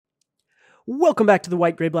Welcome back to the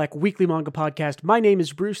White Gray Black Weekly Manga Podcast. My name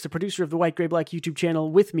is Bruce, the producer of the White Gray Black YouTube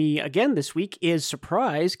channel. With me again this week is,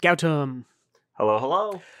 surprise, Gautam. Hello,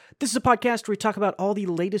 hello. This is a podcast where we talk about all the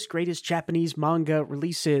latest, greatest Japanese manga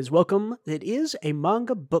releases. Welcome. It is a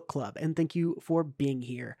manga book club, and thank you for being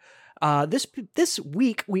here. This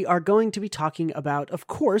week, we are going to be talking about, of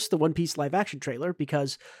course, the One Piece live-action trailer,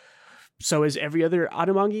 because so is every other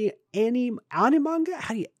anime and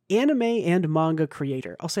manga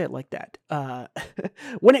creator. I'll say it like that.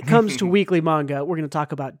 When it comes to weekly manga, we're going to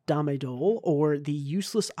talk about Dame Dole, or The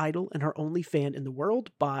Useless Idol and Her Only Fan in the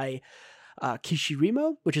World by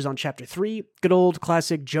Kishirimo, which is on Chapter 3, good old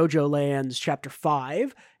classic JoJo Lands Chapter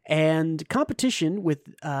 5, and competition with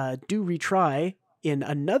Do Retry in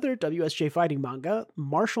another WSJ fighting manga,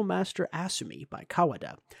 Martial Master Asumi by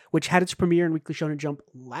Kawada, which had its premiere in Weekly Shonen Jump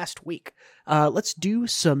last week. Let's do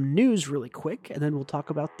some news really quick, and then we'll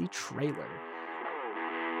talk about the trailer.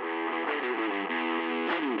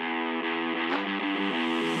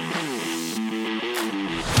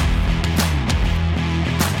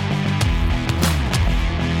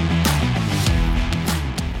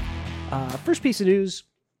 First piece of news,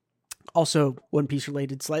 also One Piece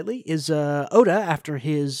related slightly, is Oda, after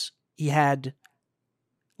he had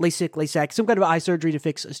LASIK, some kind of eye surgery to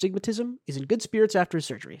fix astigmatism, is in good spirits after his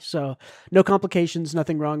surgery. So no complications,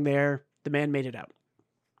 nothing wrong there. The man made it out.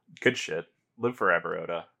 Good shit. Live forever,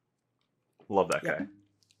 Oda. Love that guy.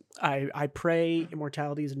 I pray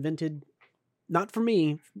immortality is invented, not for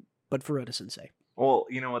me, but for Oda Sensei. Well,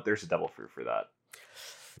 you know what? There's a devil fruit for that.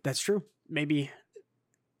 That's true. Maybe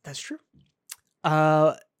that's true.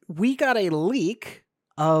 We got a leak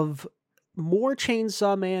of more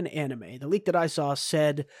Chainsaw Man anime. The leak that I saw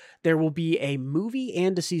said there will be a movie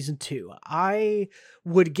and a season 2. I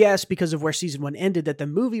would guess, because of where season 1 ended, that the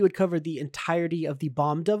movie would cover the entirety of the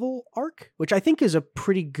Bomb Devil arc, which I think is a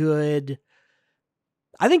pretty good...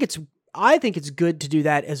 I think it's good to do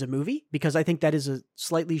that as a movie, because I think that is a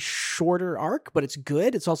slightly shorter arc, but it's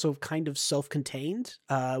good. It's also kind of self-contained.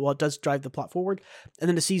 It does drive the plot forward. And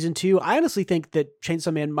then the season 2, I honestly think that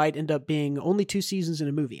Chainsaw Man might end up being only 2 seasons in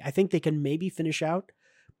a movie. I think they can maybe finish out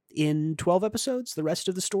in 12 episodes, the rest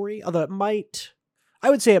of the story. Although I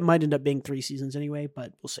would say it might end up being 3 seasons anyway,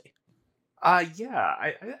 but we'll see. Yeah,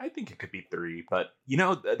 I think it could be 3, but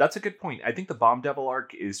that's a good point. I think the Bomb Devil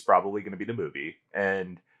arc is probably going to be the movie,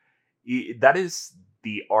 and that is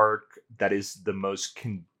the arc that is the most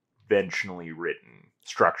conventionally written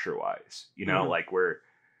structure-wise, like where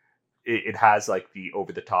it has like the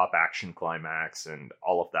over-the-top action climax and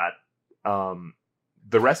all of that.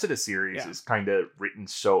 The rest of the series is kind of written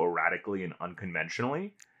so erratically and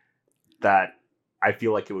unconventionally that I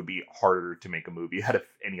feel like it would be harder to make a movie out of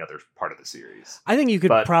any other part of the series. I think you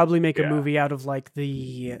could probably make a movie out of like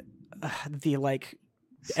the like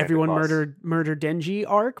everyone murdered Denji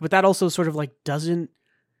arc, but that also sort of like doesn't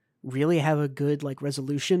really have a good like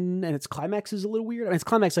resolution, and its climax is a little weird. I mean, its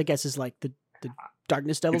climax, I guess, is like the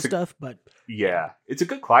Darkness Devil stuff, but it's a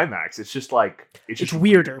good climax. It's just like it's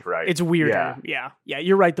weirder, weird, right? It's weirder. Yeah.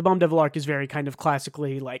 You're right. The Bomb Devil arc is very kind of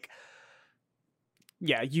classically like,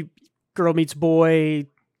 girl meets boy,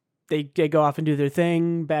 they go off and do their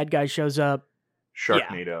thing. Bad guy shows up.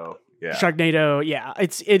 Sharknado. Yeah. Sharknado, yeah. I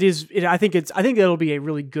think that'll be a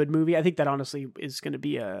really good movie. I think that honestly is going to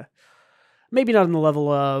be maybe not on the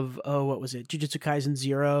level of, what was it? Jujutsu Kaisen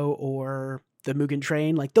 0 or the Mugen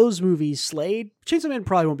Train. Like those movies slayed. Chainsaw Man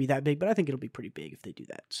probably won't be that big, but I think it'll be pretty big if they do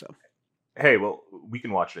that. So, hey, well, we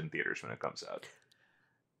can watch it in theaters when it comes out.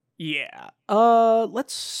 Yeah.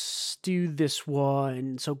 Let's do this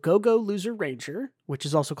one. So Go-Go Loser Ranger, which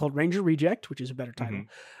is also called Ranger Reject, which is a better title,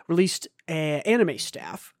 released anime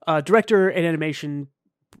staff, director and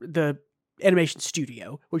the animation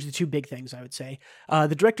studio, which are the two big things I would say.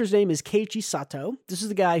 The director's name is Keiichi Sato. This is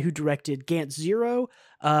the guy who directed Gantz Zero,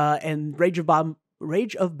 and Rage of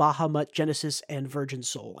Bahamut, Genesis, and Virgin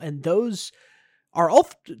Soul. And those are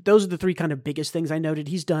the 3 kind of biggest things I noted.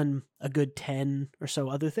 He's done a good 10 or so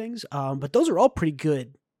other things, but those are all pretty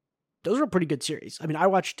good. Those are a pretty good series. I mean, I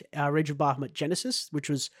watched Rage of Bahamut Genesis, which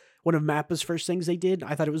was one of Mappa's first things they did.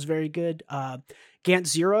 I thought it was very good. Gantz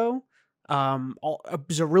Zero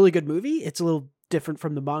is a really good movie. It's a little different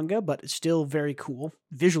from the manga, but it's still very cool.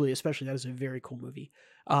 Visually, especially, that is a very cool movie.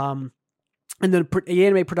 And then the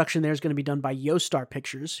anime production there is going to be done by Yoestar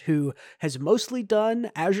Pictures, who has mostly done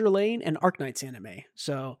Azure Lane and Arknight's anime.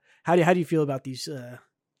 So how do you feel about these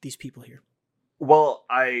people here? Well,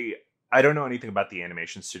 I don't know anything about the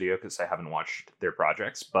animation studio because I haven't watched their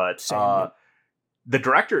projects, but the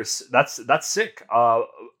directors, that's sick.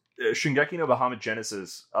 Shingeki no Bahamut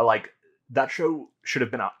Genesis, like that show should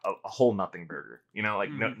have been a whole nothing burger. You know, like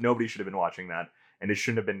nobody should have been watching that, and it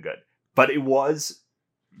shouldn't have been good. But it was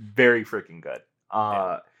very freaking good.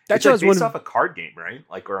 That show's based off a card game, right?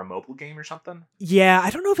 Like, or a mobile game or something. Yeah, I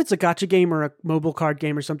don't know if it's a gacha game or a mobile card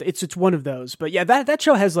game or something. It's one of those. But yeah, that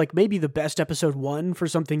show has like maybe the best episode 1 for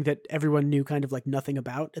something that everyone knew kind of like nothing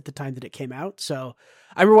about at the time that it came out. So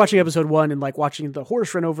I remember watching episode 1 and like watching the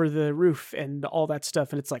horse run over the roof and all that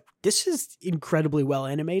stuff. And it's like, this is incredibly well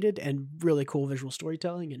animated and really cool visual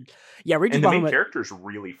storytelling. And yeah, and the main character is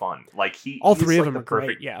really fun. Like all three of them are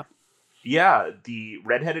perfect. Great. Yeah. Yeah. The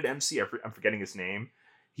redheaded MC, I'm forgetting his name.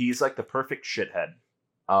 He's like the perfect shithead.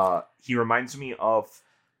 He reminds me of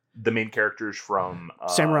the main characters from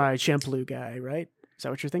Samurai Champloo guy, right? Is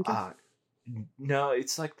that what you're thinking? No,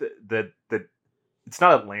 it's like the it's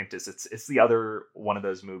not Atlantis. It's the other one of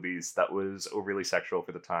those movies that was overly sexual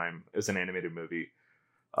for the time. It was an animated movie.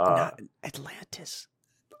 Not Atlantis.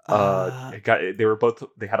 They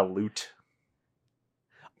had a lute.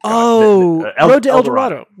 Road to El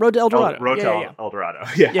Dorado. Road to El Dorado. Road to El Dorado.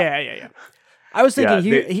 Yeah. I was thinking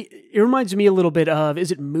he reminds me a little bit of, is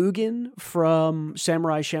it Mugen from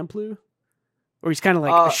Samurai Champloo? Or he's kind of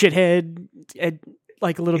like a shithead,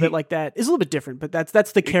 like a little bit like that. It's a little bit different, but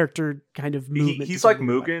that's the character kind of movement. He's like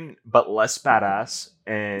Mugen, but less badass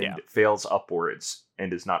and fails upwards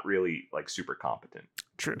and is not really like super competent.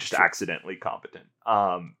 True. Just accidentally competent.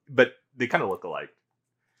 But they kind of look alike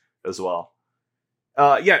as well.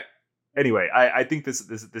 Anyway, I think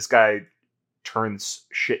this guy turns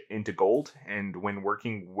shit into gold, and when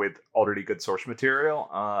working with already good source material,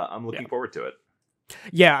 I'm looking forward to it.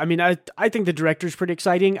 Yeah, I mean, I think the director's pretty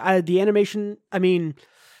exciting. The animation, I mean,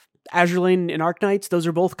 Azure Lane and Arknights, those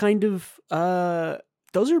are both kind of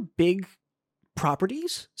those are big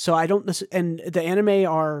properties. So I don't and the anime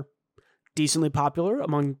are decently popular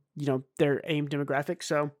among, their AIM demographic.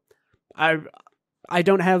 So I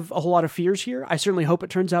don't have a whole lot of fears here. I certainly hope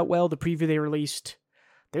it turns out well. The preview they released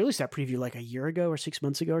that preview like a year ago or 6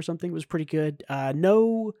 months ago or something. It was pretty good.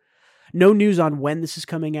 No news on when this is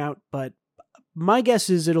coming out, but my guess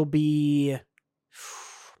is it'll be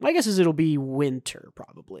winter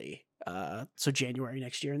probably. So January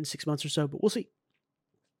next year in 6 months or so, but we'll see.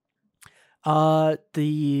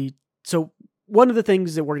 So one of the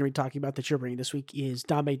things that we're going to be talking about that you're bringing this week is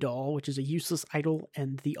Dame Doll, which is a useless idol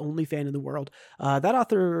and the only fan in the world. That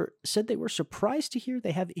author said they were surprised to hear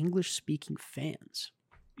they have English-speaking fans.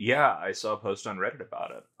 Yeah, I saw a post on Reddit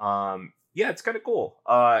about it. It's kind of cool.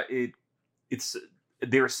 It's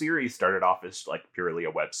their series started off as like purely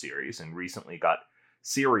a web series and recently got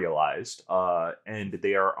serialized. And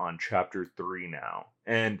they are on chapter 3 now.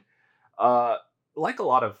 And like a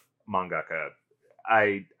lot of mangaka,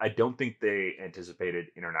 I don't think they anticipated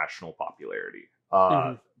international popularity.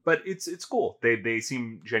 But it's cool. They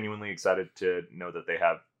seem genuinely excited to know that they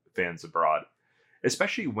have fans abroad,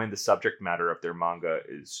 especially when the subject matter of their manga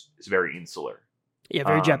is very insular. Yeah,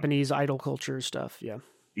 very Japanese idol culture stuff. Yeah.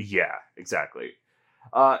 Yeah, exactly.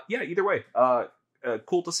 Either way,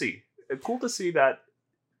 cool to see. Cool to see that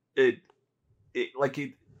it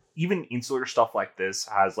even insular stuff like this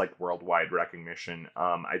has like worldwide recognition.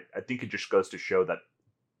 I think it just goes to show that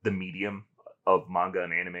the medium of manga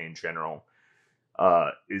and anime in general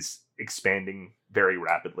is expanding very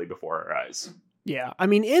rapidly before our eyes. Yeah, I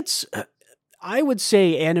mean, I would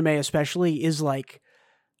say anime especially is like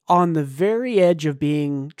on the very edge of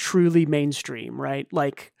being truly mainstream, right?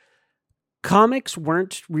 Like comics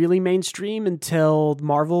weren't really mainstream until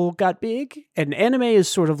Marvel got big, and anime is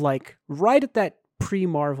sort of like right at that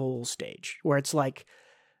pre-Marvel stage where it's like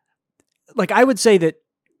I would say that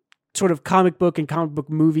sort of comic book and comic book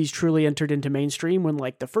movies truly entered into mainstream when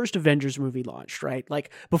like the first Avengers movie launched, right?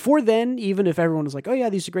 Like before then, even if everyone was like, oh yeah,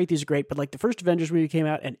 these are great, but like the first Avengers movie came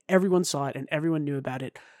out and everyone saw it and everyone knew about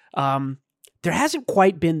it. There hasn't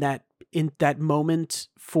quite been that moment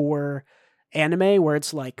for anime where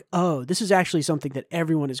it's like, oh, this is actually something that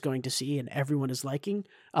everyone is going to see and everyone is liking.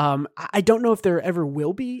 I don't know if there ever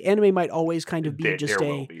will be. Anime might always kind of be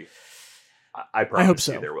will be. I hope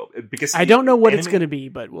so. There will be. Because I don't know what it's going to be,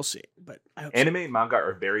 but we'll see. But I hope anime and manga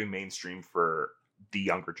are very mainstream for the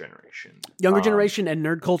younger generation. Generation and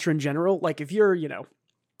nerd culture in general. Like if you're,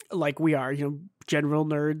 like we are, general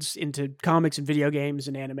nerds into comics and video games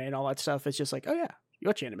and anime and all that stuff, it's just like, oh yeah, you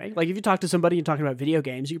watch anime. Like if you talk to somebody and talking about video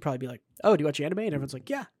games, you'd probably be like, oh, do you watch anime? And everyone's like,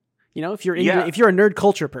 yeah. If you're if you're a nerd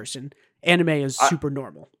culture person, anime is super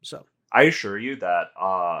normal. So I assure you that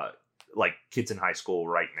like kids in high school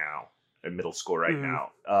right now, in middle school right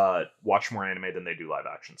now, watch more anime than they do live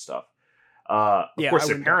action stuff. Of course,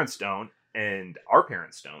 their parents don't, and our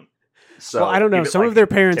parents don't. So well, I don't know. give it Some like of their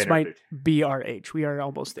parents 10 or might 15. be our age. We are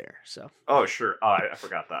almost there. So. Oh, sure. Oh, I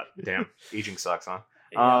forgot that. Damn. Aging sucks, huh?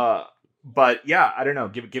 Yeah. But yeah, I don't know.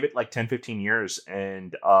 Give it like 10, 15 years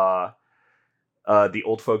and the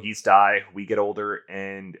old fogies die, we get older,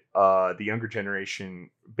 and the younger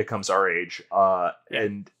generation becomes our age.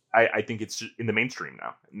 And I think it's in the mainstream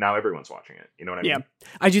now. Now everyone's watching it. You know what I mean?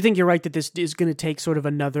 I do think you're right that this is going to take sort of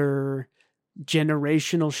another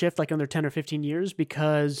generational shift, like another 10 or 15 years,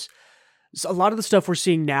 because a lot of the stuff we're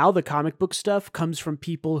seeing now, the comic book stuff, comes from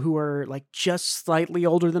people who are like just slightly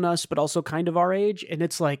older than us, but also kind of our age. And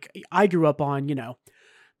it's like, I grew up on,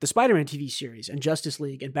 the Spider-Man TV series and Justice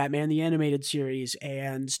League and Batman the Animated Series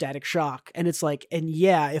and Static Shock. And it's like, and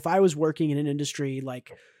yeah, if I was working in an industry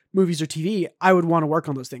like movies or TV, I would want to work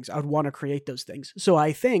on those things. I would want to create those things. So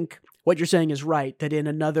I think what you're saying is right, that in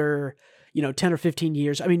another, 10 or 15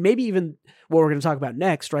 years, I mean, maybe even what we're going to talk about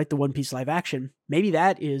next, right? The One Piece live action, maybe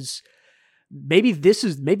that is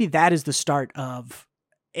the start of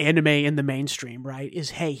anime in the mainstream, right? Is,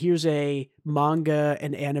 hey, here's a manga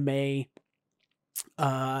and anime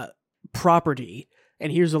property,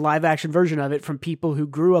 and here's a live action version of it from people who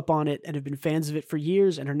grew up on it and have been fans of it for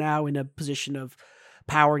years and are now in a position of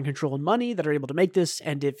power and control and money that are able to make this.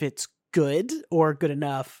 And if it's good or good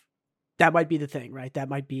enough, that might be the thing, right? It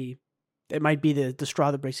might be the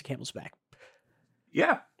straw that breaks the camel's back.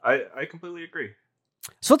 Yeah, I completely agree.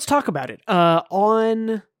 So let's talk about it.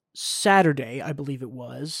 On Saturday, I believe it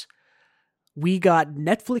was, we got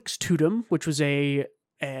Netflix Tudum, which was a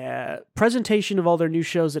presentation of all their new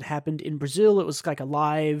shows that happened in Brazil. It was like a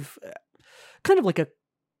live, kind of like a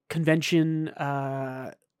convention.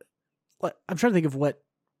 I'm trying to think of what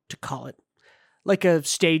to call it. Like a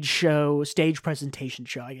stage show, stage presentation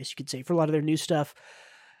show, I guess you could say, for a lot of their new stuff.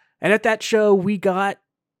 And at that show, we got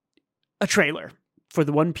a trailer for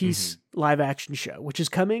the One Piece live action show, which is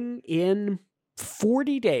coming in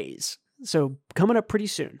 40 days. So coming up pretty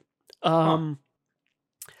soon. Let's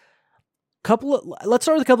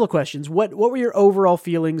start with a couple of questions. What were your overall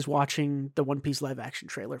feelings watching the One Piece live action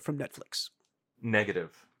trailer from Netflix?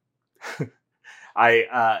 Negative.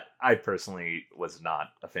 I personally was not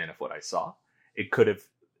a fan of what I saw. It could have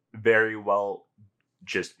very well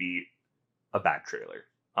just be a bad trailer.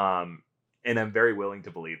 And I'm very willing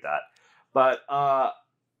to believe that. But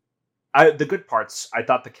the good parts, I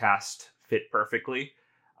thought the cast fit perfectly.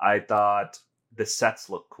 I thought the sets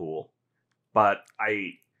looked cool, but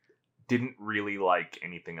I didn't really like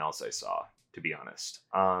anything else I saw, to be honest.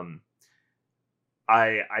 I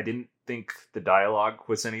didn't think the dialogue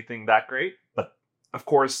was anything that great, but of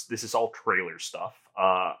course, this is all trailer stuff.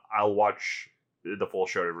 I'll watch the full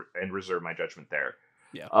show and reserve my judgment there.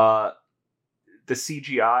 Yeah. The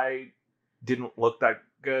CGI didn't look that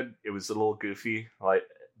good. It was a little goofy, but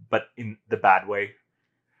in the bad way.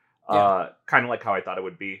 Kind of like how I thought it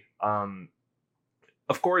would be.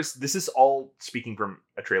 Of course, this is all speaking from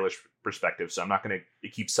a trailer's perspective, so I'm not going to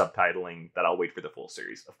keep subtitling that. I'll wait for the full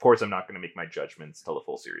series. Of course, I'm not going to make my judgments till the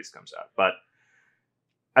full series comes out. But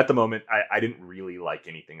at the moment, I didn't really like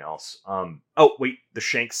anything else. Oh, wait, the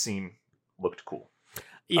Shanks scene looked cool.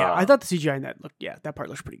 Yeah, I thought the CGI in that part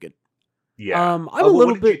looks pretty good. Yeah.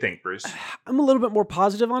 What did you think, Bruce? I'm a little bit more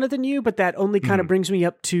positive on it than you, but that only kind of brings me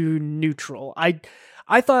up to neutral. I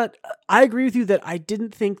thought, I agree with you that I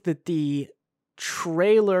didn't think that the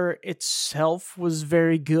trailer itself was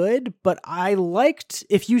very good, but I liked,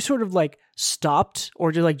 if you sort of like stopped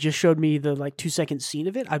or just showed me the 2-second scene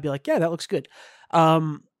of it, I'd be like, yeah, that looks good.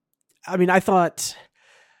 You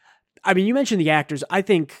mentioned the actors. I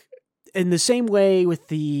think in the same way with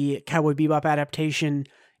the Cowboy Bebop adaptation,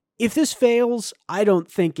 if this fails, I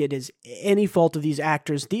don't think it is any fault of these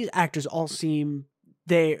actors. These actors all seem,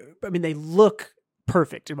 they look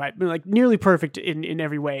perfect, nearly perfect in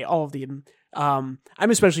every way, all of them. I'm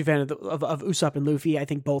especially a fan of Usopp and Luffy. I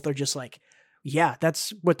think both are just like, yeah,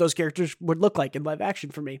 that's what those characters would look like in live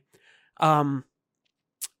action for me. But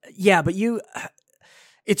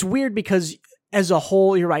it's weird because as a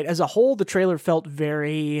whole, you're right. As a whole, the trailer felt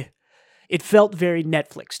very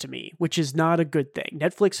Netflix to me, which is not a good thing.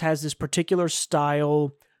 Netflix has this particular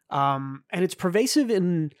style, and it's pervasive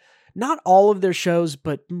in not all of their shows,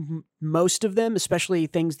 but most of them, especially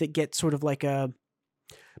things that get sort of like a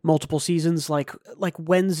multiple seasons, like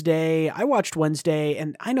Wednesday. I watched Wednesday,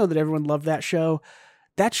 and I know that everyone loved that show.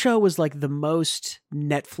 That show was like the most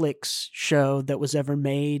Netflix show that was ever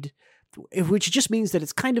made, which just means that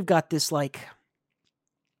it's kind of got this it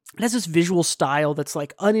has this visual style that's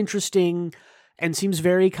uninteresting and seems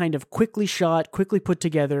very kind of quickly shot, quickly put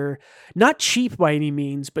together, not cheap by any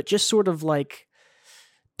means, but just sort of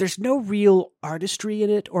there's no real artistry in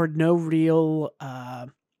it or no real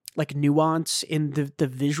like nuance in the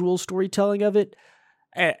visual storytelling of it.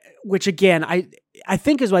 Which again, I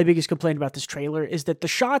think is my biggest complaint about this trailer is that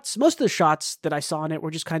most of the shots that I saw in it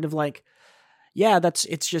were just kind of like, yeah,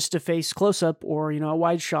 it's just a face close up or, a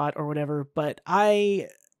wide shot or whatever. But I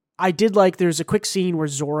did like, there's a quick scene where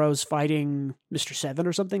Zoro's fighting Mr. Seven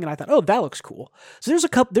or something. And I thought, oh, that looks cool. So there's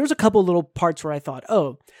a couple little parts where I thought,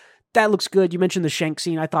 oh, that looks good. You mentioned the Shank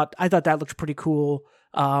scene. I thought that looked pretty cool.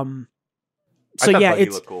 So I thought Buggy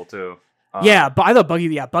looked cool too. But I thought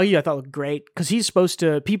Buggy I thought looked great because he's supposed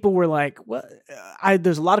to. People were like, "What?"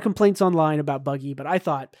 There's a lot of complaints online about Buggy, but I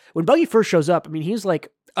thought when Buggy first shows up, I mean, he's like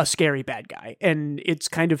a scary bad guy, and it's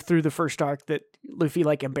kind of through the first arc that Luffy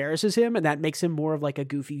like embarrasses him, and that makes him more of like a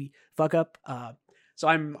goofy fuck up. So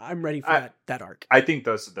I'm ready for that arc. I think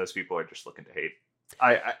those people are just looking to hate.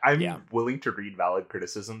 I'm willing to read valid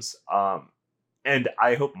criticisms, and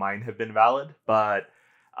I hope mine have been valid, but.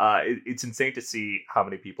 It's insane to see how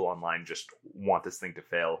many people online just want this thing to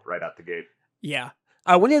fail right out the gate. Yeah.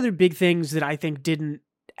 One of the other big things that I think didn't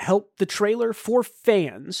help the trailer for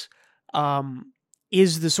fans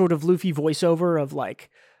is the sort of Luffy voiceover of like,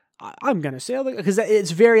 I'm going to say, because it's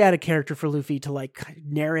very out of character for Luffy to like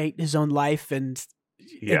narrate his own life and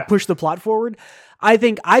push the plot forward. I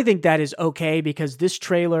think that is okay because this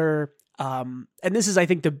trailer, and this is, I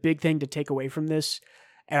think, the big thing to take away from this,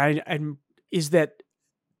 is that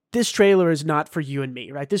this trailer is not for you and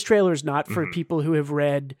me, right? This trailer is not for people who have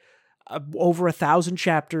read over 1,000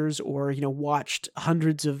 chapters or, watched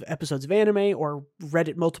hundreds of episodes of anime or read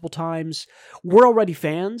it multiple times. We're already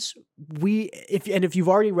fans. If you've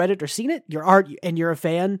already read it or seen it, you're a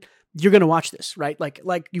fan, you're going to watch this, right?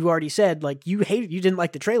 Like you already said, like you didn't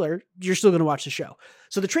like the trailer, you're still going to watch the show.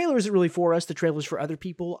 So the trailer isn't really for us. The trailer is for other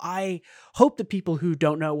people. I hope that people who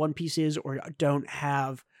don't know One Piece is or don't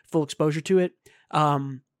have full exposure to it,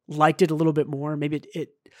 liked it a little bit more. Maybe it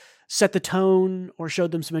set the tone or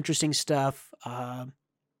showed them some interesting stuff. I'm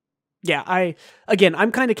kind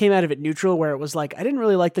of came out of it neutral where it was like, I didn't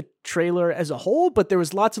really like the trailer as a whole, but there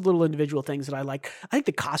was lots of little individual things that I liked. I think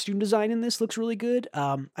the costume design in this looks really good.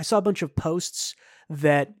 I saw a bunch of posts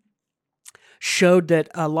that showed that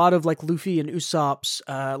a lot of like Luffy and Usopp's,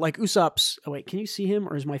 oh wait, can you see him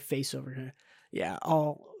or is my face over here? Yeah,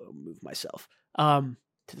 I'll move myself.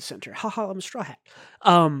 To the center. Haha, I'm a straw hat.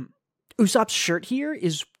 Usopp's shirt here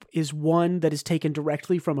is one that is taken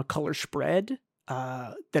directly from a color spread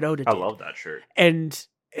that Oda did. I love that shirt. And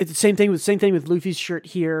it's the same thing with Luffy's shirt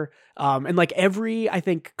here. And like every, I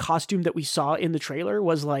think, costume that we saw in the trailer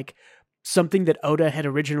was like something that Oda had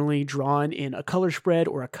originally drawn in a color spread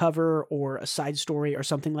or a cover or a side story or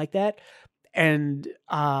something like that. And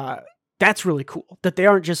that's really cool that they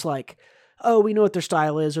aren't just like, oh, we know what their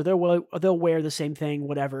style is, or they'll wear the same thing,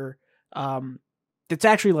 whatever. It's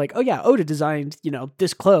actually like, oh yeah, Oda designed,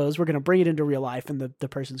 this clothes. We're going to bring it into real life, and the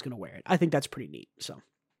person's going to wear it. I think that's pretty neat. So,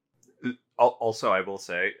 also, I will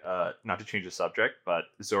say, not to change the subject, but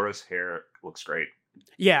Zoro's hair looks great.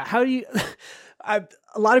 Yeah, how do you? A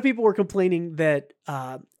lot of people were complaining that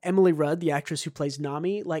Emily Rudd, the actress who plays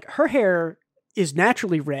Nami, like her hair is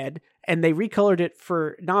naturally red, and they recolored it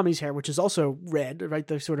for Nami's hair, which is also red, right?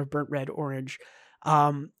 The sort of burnt red orange.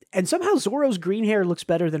 And somehow Zoro's green hair looks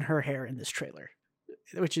better than her hair in this trailer,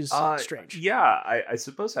 which is strange. Yeah, I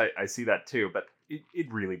suppose I see that too, but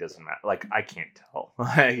it really doesn't matter. Like, I can't tell.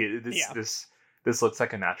 This looks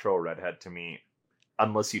like a natural redhead to me,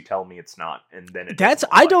 unless you tell me it's not, and then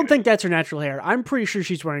I don't think that's her natural hair. I'm pretty sure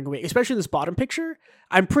she's wearing a wig, especially this bottom picture.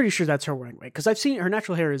 I'm pretty sure that's her wearing a wig because I've seen her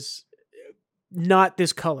natural hair is not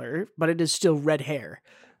this color, but it is still red hair.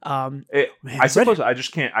 I suppose I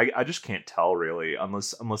just can't tell really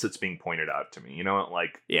unless it's being pointed out to me.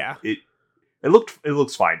 It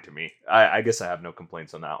looks fine to me. I guess I have no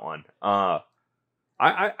complaints on that one.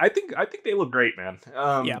 I think they look great, man.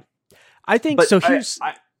 I think so.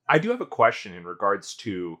 I do have a question in regards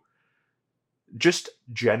to just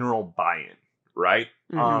general buy-in, right?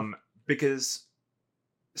 Mm-hmm. Because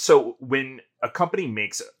so when a company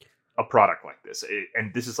makes a product like this,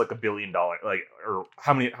 and this is like $1 billion, like, or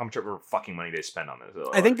how much ever fucking money they spend on this.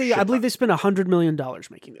 I believe they spent $100 million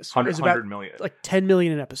making this. 100 million, like 10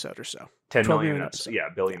 million an episode or so. 10 million an episode. Yeah,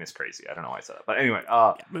 billion is crazy. I don't know why I said that, but anyway,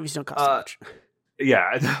 movies don't cost that much.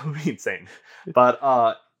 Yeah, that would be insane. But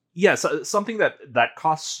so something that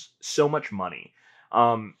costs so much money.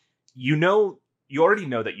 You already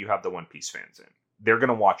know that you have the One Piece fans in. They're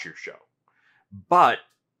gonna watch your show, but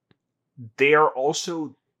they are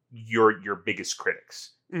also your biggest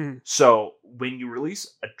critics. So when you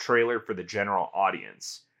release a trailer for the general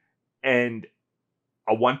audience and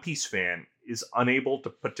a One Piece fan is unable to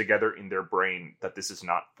put together in their brain that this is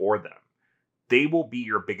not for them, they will be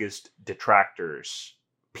your biggest detractors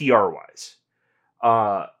PR wise,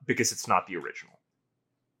 because it's not the original.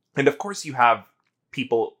 And of course you have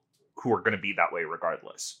people who are going to be that way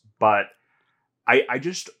regardless. But I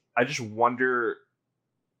just wonder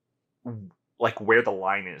like where the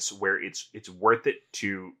line is, where it's worth it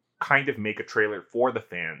to kind of make a trailer for the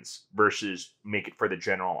fans versus make it for the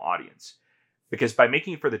general audience. Because by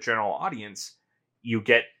making it for the general audience, you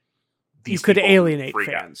get these, you could alienate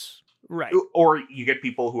fans. Right. Or you get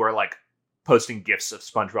people who are like posting gifs of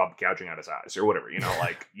SpongeBob gouging out his eyes or whatever,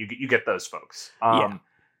 like you get those folks.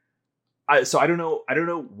 So I don't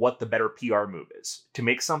know what the better PR move is, to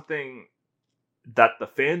make something that the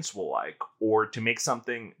fans will like, or to make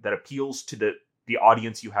something that appeals to the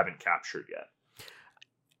audience you haven't captured yet,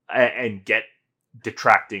 and get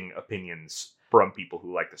detracting opinions from people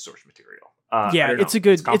who like the source material. It's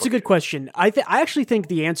a good question. I actually think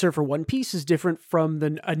the answer for One Piece is different from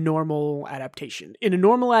a normal adaptation. In a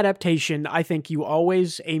normal adaptation, I think you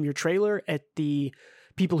always aim your trailer at the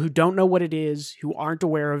people who don't know what it is, who aren't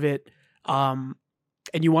aware of it, and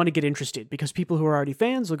you want to get interested, because people who are already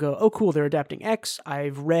fans will go, "Oh, cool, they're adapting X.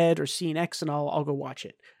 I've read or seen X, and I'll go watch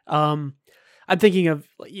it." I'm thinking of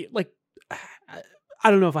like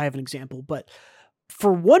I don't know if I have an example, but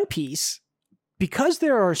for One Piece, because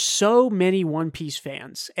there are so many One Piece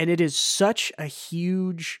fans and it is such a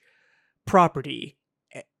huge property,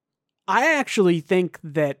 I actually think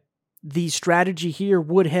that the strategy here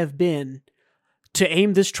would have been to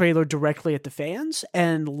aim this trailer directly at the fans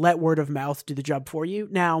and let word of mouth do the job for you.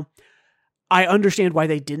 Now, I understand why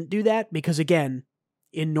they didn't do that, because again,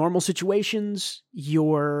 in normal situations,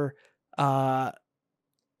 you're not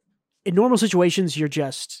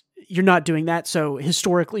doing that. So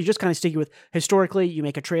historically, you're just kind of sticking with historically, you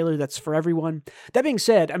make a trailer that's for everyone. That being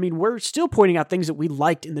said, I mean, we're still pointing out things that we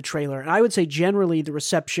liked in the trailer. And I would say generally the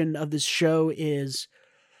reception of this show is,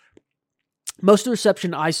 most of the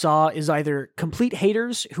reception I saw is either complete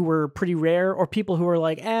haters who were pretty rare, or people who are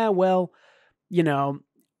like, well,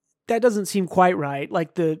 that doesn't seem quite right.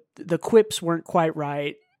 Like the quips weren't quite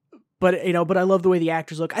right. But I love the way the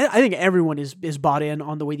actors look. I think everyone is bought in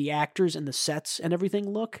on the way the actors and the sets and everything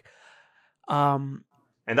look. And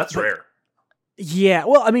that's rare. Yeah.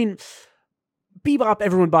 Well, I mean, Bebop,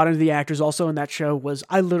 everyone bought into the actors also, in that show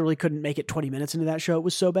I literally couldn't make it 20 minutes into that show. It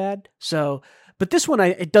was so bad. So, but this one,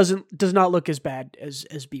 it does not look as bad as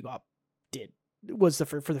Bebop did. It was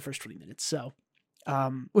for the first 20 minutes. So,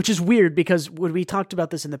 which is weird, because when we talked about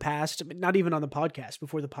this in the past, not even on the podcast,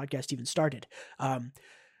 before the podcast even started,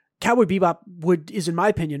 Cowboy Bebop is, in my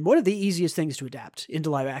opinion, one of the easiest things to adapt into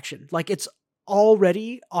live action. Like, it's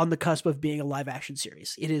already on the cusp of being a live action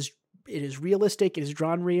series. It is realistic. It is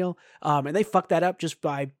drawn real. And they fucked that up just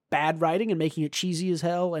by bad writing and making it cheesy as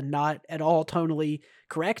hell and not at all tonally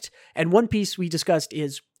correct. And One Piece, we discussed,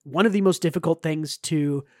 is one of the most difficult things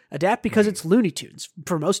to adapt, because it's Looney Tunes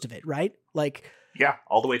for most of it, right? Like, yeah,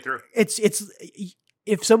 all the way through. It's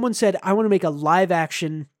if someone said, I want to make a live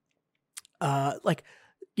action, what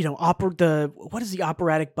is the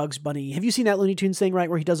operatic Bugs Bunny? Have you seen that Looney Tunes thing, right?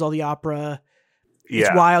 Where he does all the opera. It's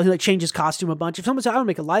wild. He changes costume a bunch. If someone said, I want to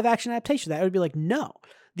make a live action adaptation of that, I would be like, no.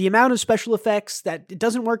 The amount of special effects that it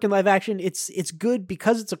doesn't work in live action, it's good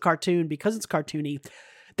because it's a cartoon, because it's cartoony.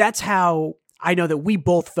 That's how I know that we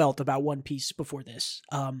both felt about One Piece before this.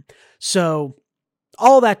 So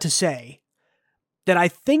all that to say that I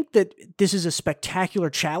think that this is a spectacular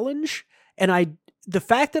challenge, and the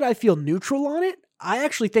fact that I feel neutral on it, I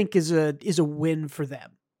actually think is a win for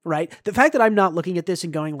them, right? The fact that I'm not looking at this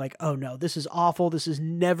and going like, oh no, this is awful. This is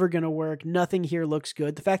never going to work. Nothing here looks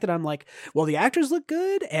good. The fact that I'm like, well, the actors look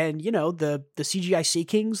good. And the CGI Sea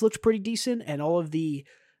Kings looked pretty decent. And all of the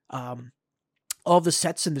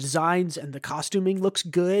sets and the designs and the costuming looks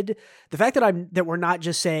good. The fact that we're not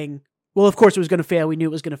just saying, well, of course it was going to fail. We knew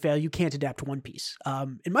it was going to fail. You can't adapt One Piece.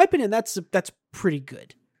 In my opinion, that's pretty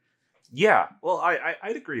good. Yeah, well,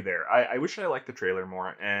 I'd agree there. I wish I liked the trailer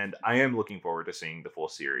more, and I am looking forward to seeing the full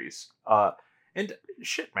series. And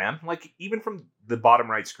shit, man, like, even from the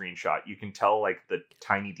bottom right screenshot, you can tell, like, the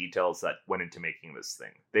tiny details that went into making this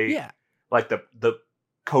thing. Like, the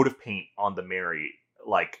coat of paint on the Mary,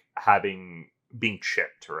 like, being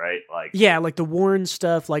chipped, right? Like, yeah, like the worn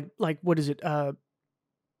stuff, like what is it? The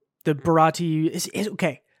Barati is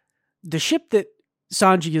okay. The ship that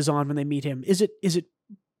Sanji is on when they meet him, is it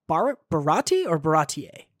Barati or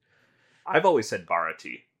Baratier? I've always said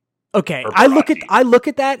Barati. Okay, I look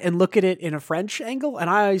at that and look at it in a French angle, and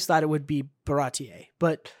I always thought it would be Baratier,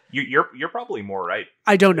 but you're probably more right.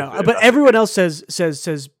 I don't know, but everyone else says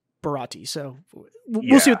Barati, so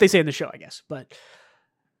we'll see what they say in the show, I guess. But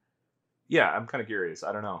yeah, I'm kind of curious.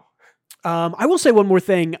 I don't know. I will say one more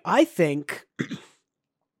thing. I think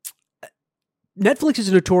Netflix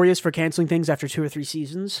is notorious for canceling things after 2 or 3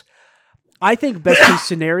 seasons. I think best case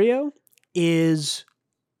scenario is,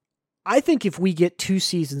 I think if we get 2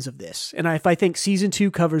 seasons of this, and if I think season 2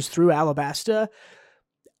 covers through Alabasta,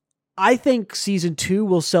 I think season 2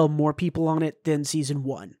 will sell more people on it than season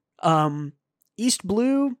 1. East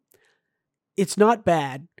Blue, it's not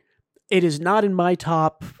bad. It is not in my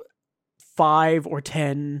top 5 or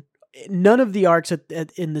 10. None of the arcs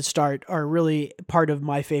in the start are really part of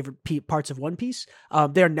my favorite parts of One Piece.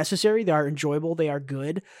 They are necessary. They are enjoyable. They are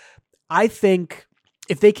good. I think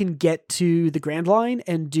if they can get to the Grand Line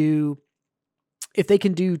and if they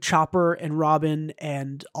can do Chopper and Robin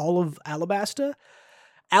and all of Alabasta,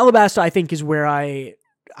 I think is where I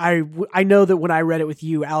know that when I read it with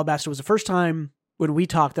you, Alabasta was the first time when we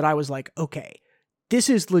talked that I was like, okay, this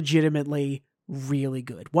is legitimately really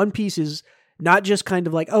good. One Piece is not just kind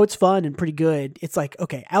of like, oh, it's fun and pretty good. It's like,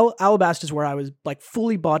 okay, Alabasta is where I was like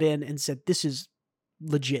fully bought in and said, this is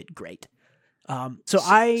legit great. I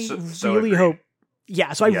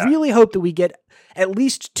really hope that we get at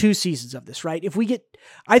least 2 seasons of this, right? If we get,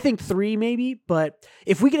 I think 3 maybe, but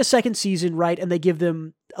if we get a second season, right, and they give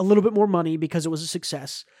them a little bit more money because it was a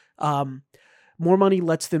success, more money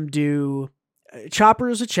lets them do Chopper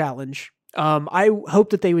as a challenge. I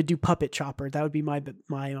hope that they would do Puppet Chopper. That would be my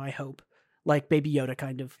hope. Like Baby Yoda,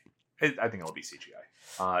 kind of. I think it'll be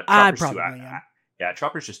CGI.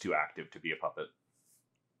 Chopper's just too active to be a puppet.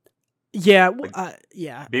 Yeah,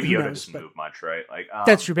 Baby Yoda doesn't move much, right? Like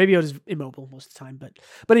that's true. Baby Yoda's immobile most of the time, but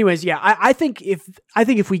anyways, yeah. I think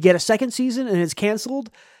if we get a second season and it's canceled,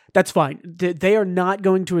 that's fine. They are not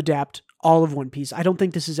going to adapt all of One Piece. I don't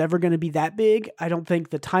think this is ever going to be that big. I don't think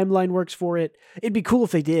the timeline works for it. It'd be cool if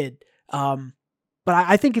they did. But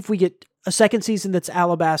I think if we get a second season that's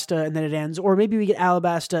Alabasta and then it ends, or maybe we get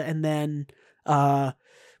Alabasta and then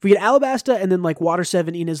like Water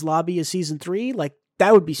 7 Ina's Lobby is season 3, like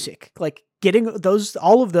that would be sick. Like getting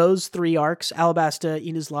all of those 3 arcs, Alabasta,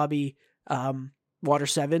 Ina's Lobby, Water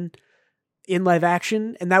 7 in live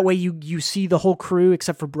action, and that way you see the whole crew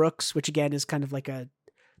except for Brooks, which again is kind of like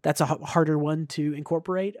that's a harder one to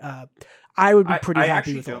incorporate. I would be pretty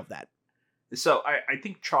happy with all of that. So I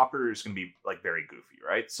think Chopper is going to be like very goofy,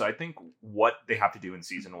 right? So I think what they have to do in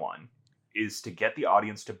season 1 is to get the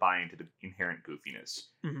audience to buy into the inherent goofiness,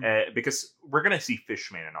 because we're going to see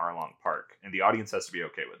Fishman in Arlong Park, and the audience has to be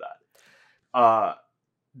okay with that.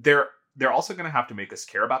 They're also going to have to make us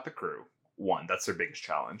care about the crew. 1, that's their biggest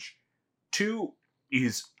challenge. 2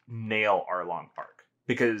 is nail Arlong Park,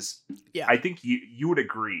 because I think you would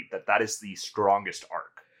agree that is the strongest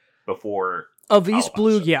arc before. Of East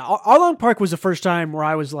Blue, yeah. Arlong Park was the first time where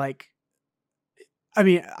I was like, I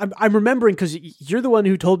mean, I'm remembering because you're the one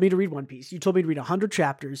who told me to read One Piece. You told me to read 100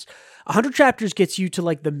 chapters. 100 chapters gets you to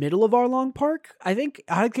like the middle of Arlong Park. I think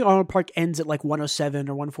Arlong Park ends at like 107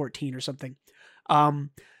 or 114 or something.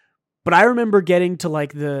 But I remember getting to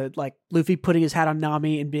like Luffy putting his hat on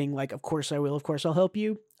Nami and being like, of course I will, of course I'll help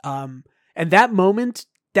you. And that moment,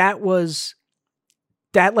 that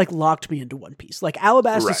like locked me into One Piece. Like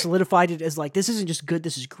Alabasta solidified it as like, this isn't just good,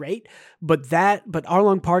 this is great. But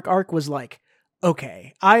Arlong Park arc was like,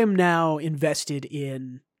 okay, I am now invested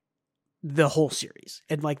in the whole series.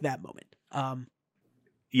 And like that moment. Asking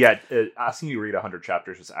you to read 100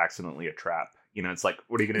 chapters was accidentally a trap. You know, it's like,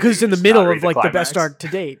 what are you going to do? Because it's in the middle of like the best arc to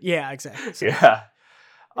date. Yeah, exactly. So, yeah.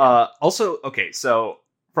 Also, okay, so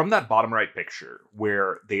from that bottom right picture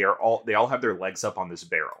where they all have their legs up on this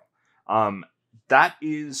barrel, that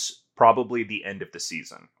is probably the end of the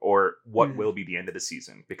season, or what will be the end of the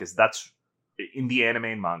season, because that's in the anime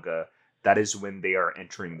and manga. That is when they are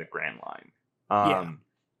entering the Grand Line,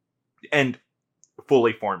 and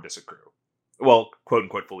fully formed as a crew. Well, quote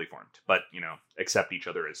unquote, fully formed, but accept each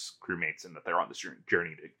other as crewmates and that they're on this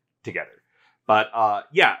journey together. But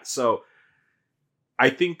so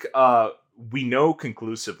I think we know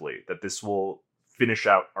conclusively that this will finish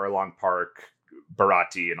out Arlong Park,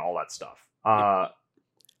 Barati, and all that stuff.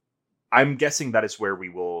 I'm guessing that is where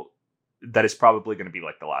that is probably going to be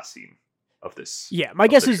like the last scene of this. Yeah, my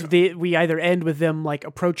guess is we either end with them like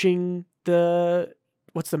approaching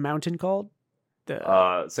what's the mountain called?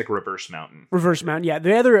 It's like Reverse Mountain. Reverse Mountain, yeah.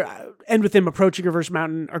 They either end with them approaching Reverse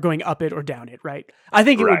Mountain or going up it or down it, right? I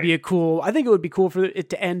think it would be cool for it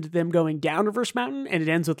to end them going down Reverse Mountain, and it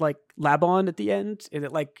ends with like Labon at the end, and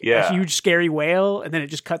it like a huge scary whale, and then it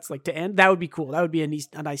just cuts like to end. That would be cool. That would be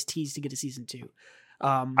a nice tease to get to season 2.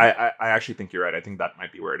 I actually think you're right. I think that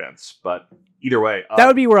might be where it ends. But either way, that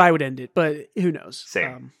would be where I would end it. But who knows?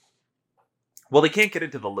 Same. Well, they can't get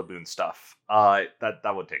into the Laboon stuff. That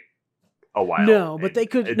would take a while. No, but they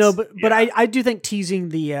could. No, but I do think teasing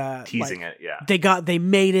the teasing it. Yeah, they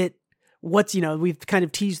made it. What's we've kind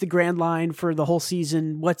of teased the grand line for the whole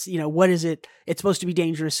season. What is it? It's supposed to be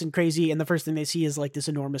dangerous and crazy, and the first thing they see is like this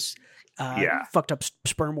enormous, fucked up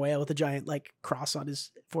sperm whale with a giant like cross on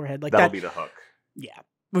his forehead. Like that'll be the hook. Yeah,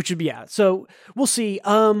 which would be So we'll see.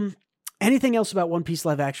 Anything else about One Piece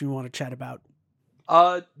live action we want to chat about?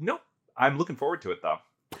 Nope. I'm looking forward to it though.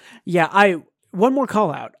 Yeah, one more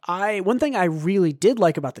call out. One thing I really did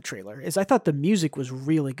like about the trailer is I thought the music was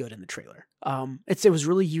really good in the trailer. It was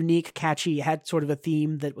really unique, catchy. It had sort of a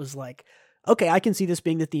theme that was like, okay, I can see this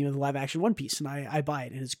being the theme of the live action One Piece, and I buy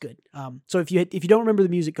it, and it's good. So if you don't remember the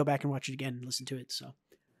music, go back and watch it again and listen to it. So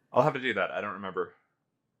I'll have to do that. I don't remember.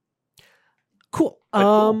 Cool.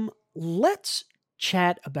 Cool. Let's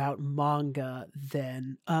chat about manga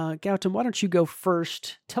then. Gautam, why don't you go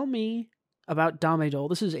first? Tell me about Damedol.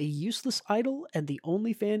 This is a useless idol and the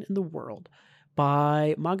only fan in the world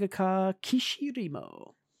by mangaka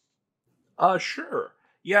Kishirimo. Sure.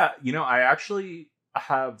 Yeah, I actually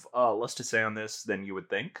have less to say on this than you would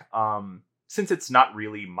think. Since it's not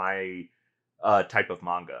really my type of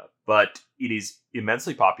manga, but it is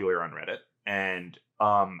immensely popular on Reddit, and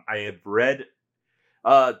I have read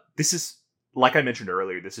this is, like I mentioned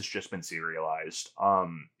earlier, this has just been serialized.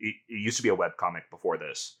 It used to be a webcomic before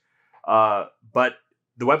this. But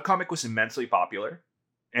the webcomic was immensely popular,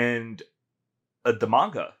 and the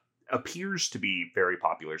manga appears to be very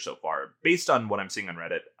popular so far. Based on what I'm seeing on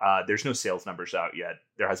Reddit, there's no sales numbers out yet.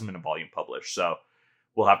 There hasn't been a volume published, so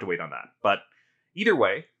we'll have to wait on that. But either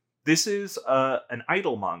way, this is an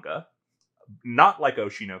idol manga, not like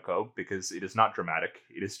Oshinoko, because it is not dramatic.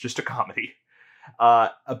 It is just a comedy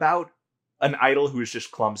about an idol who is just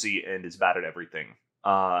clumsy and is bad at everything,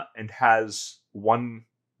 and has one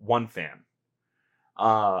fan.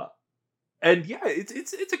 And yeah,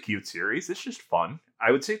 it's a cute series. It's just fun. I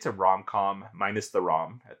would say it's a rom-com minus the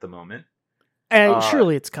rom at the moment. And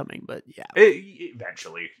surely it's coming, but yeah.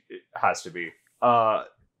 Eventually it has to be.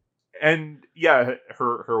 And yeah,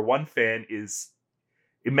 her one fan is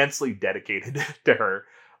immensely dedicated to her,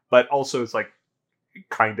 but also is like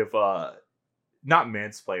kind of not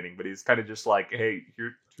mansplaining, but he's kind of just like, hey,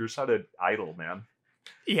 here's how to idol, man.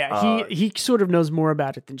 Yeah, he sort of knows more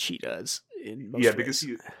about it than she does. In most ways. Because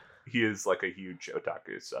he is like a huge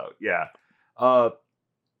otaku. So yeah.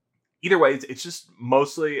 Either way, it's just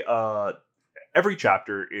mostly every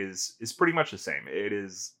chapter is pretty much the same. It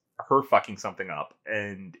is her fucking something up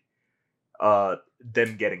and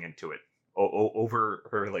them getting into it over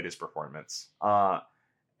her latest performance.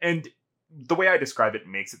 And the way I describe it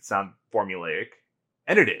makes it sound formulaic,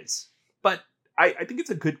 and it is. But I think it's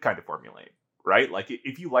a good kind of formulaic. Right? Like,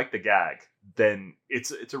 if you like the gag, then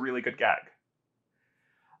it's a really good gag.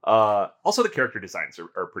 Also, the character designs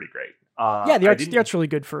are pretty great. The art's really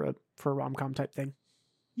good for a rom-com type thing.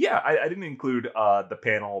 Yeah, I didn't include the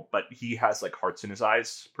panel, but he has like hearts in his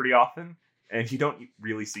eyes pretty often, and you don't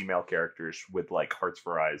really see male characters with like hearts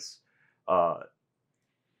for eyes. I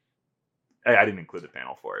didn't include the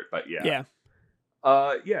panel for it, but yeah.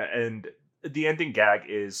 And the ending gag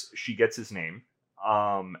is she gets his name.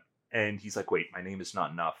 And he's like, wait, my name is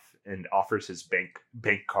not enough, and offers his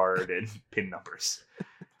bank card and PIN numbers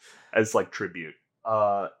as like tribute.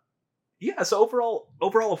 So overall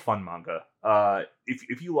a fun manga.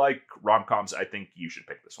 If you like rom-coms, I think you should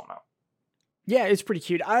pick this one up. Yeah, it's pretty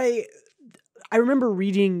cute. I remember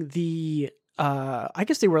reading the I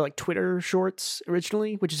guess they were like Twitter shorts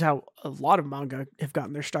originally, which is how a lot of manga have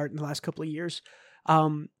gotten their start in the last couple of years.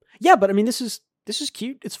 But I mean, this is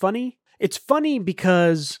cute. It's funny. It's funny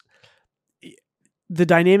because the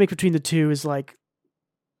dynamic between the two is like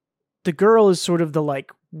the girl is sort of the like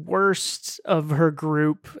worst of her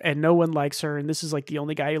group and no one likes her. And this is like the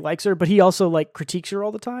only guy who likes her, but he also like critiques her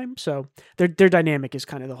all the time. So their dynamic is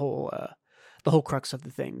kind of the whole crux of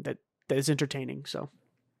the thing that is entertaining. So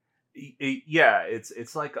yeah,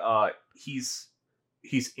 it's like, he's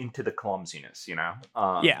into the clumsiness,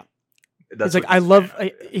 yeah. It's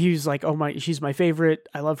like, he's like, oh my, she's my favorite.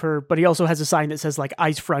 I love her. But he also has a sign that says like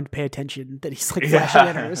eyes front, pay attention, that he's like flashing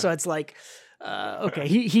at her. So it's like, okay.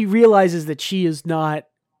 He realizes that she is not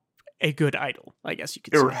a good idol, I guess you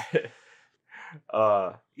could say.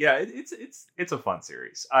 Right. It's a fun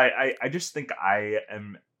series. I just think I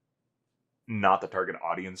am not the target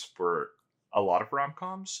audience for a lot of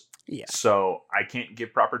rom-coms. Yeah. So I can't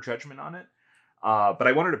give proper judgment on it. But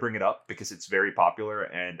I wanted to bring it up because it's very popular,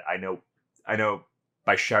 and I know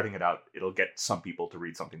by shouting it out, it'll get some people to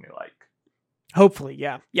read something they like. Hopefully,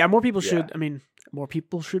 yeah. Yeah, more people should. I mean, more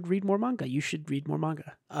people should read more manga. You should read more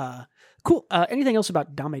manga. Cool. Anything else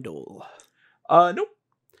about Damedol? Nope.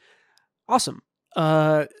 Awesome.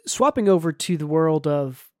 Swapping over to the world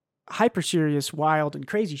of hyper serious, wild, and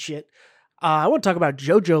crazy shit. I want to talk about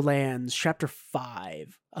JoJo Lands Chapter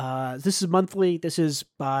 5. This is monthly. This is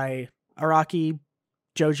by Araki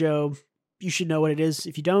JoJo. You should know what it is.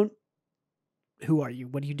 If you don't, who are you?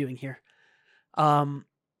 What are you doing here?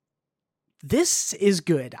 This is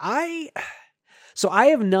good. I've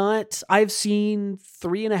seen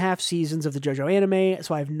 3.5 seasons of the JoJo anime,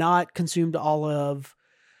 so I've not consumed all of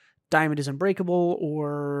Diamond is Unbreakable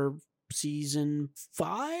or season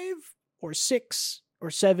 5 or 6 or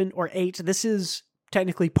 7 or 8. This is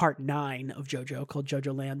technically part 9 of JoJo, called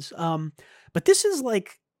JoJo Lands. But this is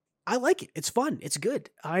I like it. It's fun. It's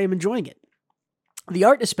good. I am enjoying it. The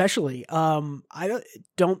art especially. I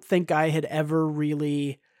don't think I had ever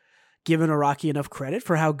really given Araki enough credit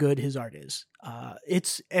for how good his art is.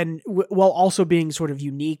 While also being sort of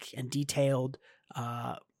unique and detailed,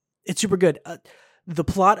 it's super good. The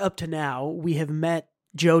plot up to now, we have met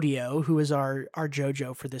Jodio, who is our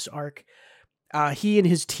JoJo for this arc. He and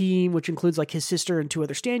his team, which includes his sister and 2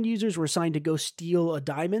 other stand users, were assigned to go steal a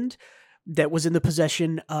diamond that was in the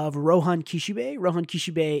possession of Rohan Kishibe. Rohan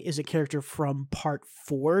Kishibe is a character from part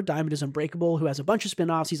 4, Diamond is Unbreakable, who has a bunch of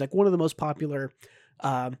spin-offs. He's one of the most popular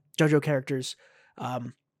JoJo characters.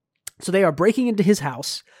 So they are breaking into his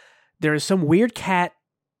house. There is some weird cat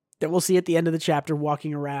that we'll see at the end of the chapter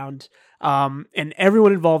walking around. And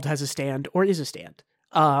everyone involved has a stand or is a stand.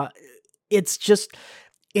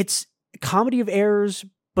 It's comedy of errors,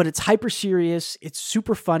 but it's hyper serious. It's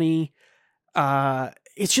super funny.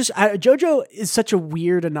 JoJo is such a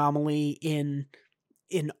weird anomaly in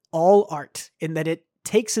all art, in that it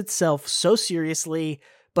takes itself so seriously,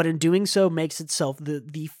 but in doing so makes itself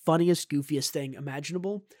the funniest, goofiest thing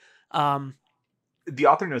imaginable. The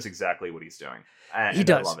author knows exactly what he's doing. He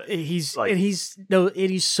does. I love it.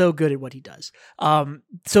 He's so good at what he does.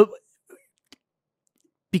 So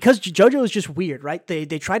because JoJo is just weird, right? They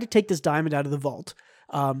try to take this diamond out of the vault.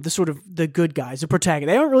 The good guys, the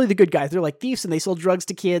protagonists. They aren't really the good guys. They're thieves and they sold drugs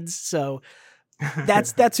to kids. So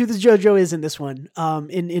that's who this JoJo is in this one.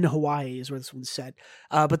 In Hawaii is where this one's set.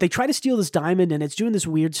 But they try to steal this diamond, and it's doing this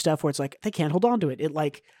weird stuff where it's they can't hold on to it.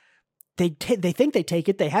 They think they take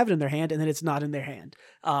it, they have it in their hand, and then it's not in their hand.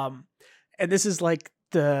 And this is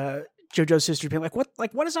the JoJo's sister being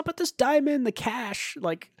what is up with this diamond, the cash,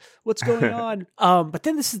 what's going on? But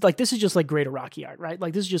then this is just great Araki art, right?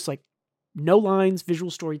 This is just no lines, visual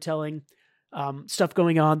storytelling, stuff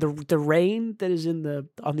going on. The rain that is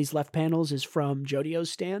on these left panels is from Jodio's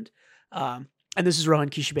stand. And this is Rohan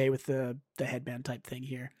Kishibe with the headband type thing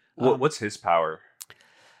here. What's his power?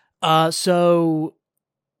 So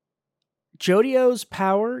Jodio's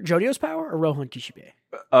power or Rohan Kishibe?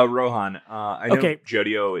 Rohan. I know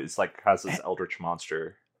Jodio has this eldritch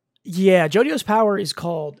monster. Yeah, Jodio's power is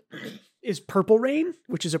Purple Rain,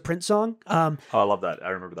 which is a Prince song. I love that. I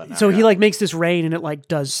remember that now. So he makes this rain and it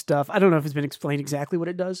does stuff. I don't know if it's been explained exactly what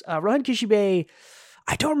it does. Rohan Kishibe,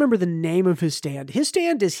 I don't remember the name of his stand. His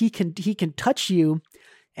stand is he can touch you,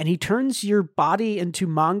 and he turns your body into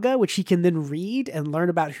manga, which he can then read and learn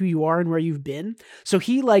about who you are and where you've been. So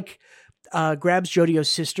he grabs Jodio's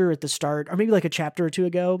sister at the start, or maybe a chapter or 2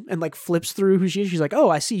 ago, and flips through who she is. She's oh,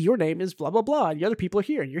 I see your name is blah, blah, blah, and the other people are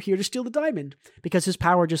here, and you're here to steal the diamond. Because his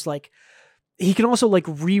power just he can also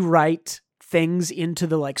rewrite things into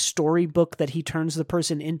the storybook that he turns the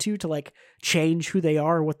person into to change who they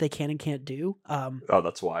are or what they can and can't do. Oh,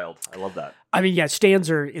 that's wild. I love that. I mean, yeah, stands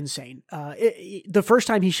are insane. The first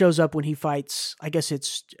time he shows up when he fights, I guess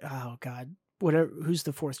it's, oh God, whatever, who's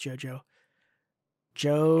the 4th JoJo?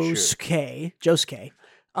 Josuke.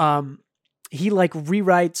 He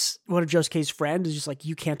rewrites one of Josuke's friend is just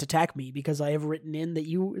you can't attack me because I have written in that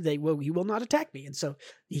you will not attack me, and so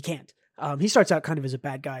he can't. He starts out kind of as a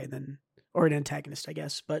bad guy or an antagonist, I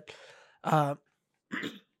guess. But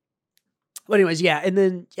anyways, yeah, and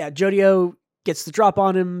then Jodio gets the drop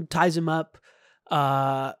on him, ties him up.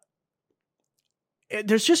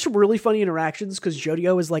 There's just some really funny interactions because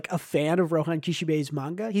Jodio is a fan of Rohan Kishibe's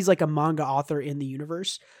manga. He's a manga author in the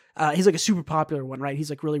universe. He's a super popular one, right? He's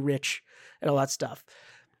really rich and all that stuff.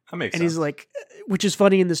 That makes sense. And he's which is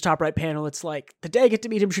funny in this top right panel. It's the day I get to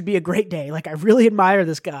meet him should be a great day. I really admire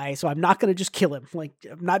this guy, so I'm not going to just kill him.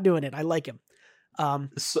 I'm not doing it. I like him.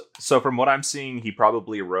 So from what I'm seeing, he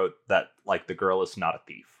probably wrote that the girl is not a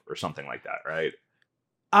thief or something like that, right?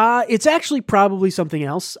 It's actually probably something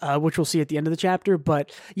else, which we'll see at the end of the chapter.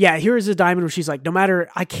 But yeah, here is a diamond where she's no matter,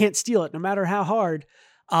 I can't steal it, no matter how hard.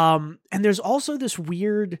 And there's also this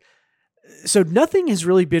weird, so nothing has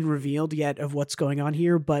really been revealed yet of what's going on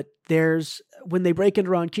here, but there's when they break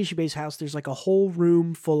into Ron Kishibe's house, there's like a whole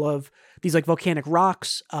room full of these like volcanic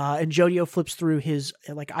rocks, and Jodio flips through his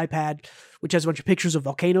like iPad, which has a bunch of pictures of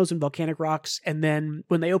volcanoes and volcanic rocks. And then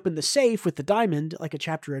when they open the safe with the diamond, like a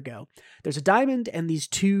chapter ago, there's a diamond and these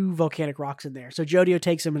 2 volcanic rocks in there. So Jodio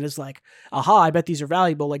takes them and is like, aha, I bet these are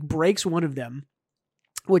valuable, like breaks one of them,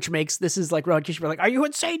 which makes, this is like Ron Kishibe like, are you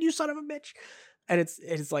insane, you son of a bitch? And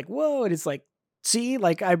it's like, whoa. And it's like, see,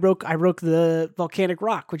 like I broke the volcanic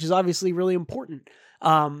rock, which is obviously really important.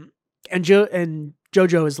 And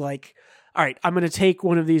Jojo is like, all right, I'm going to take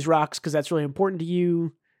one of these rocks because that's really important to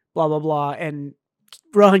you, blah, blah, blah. And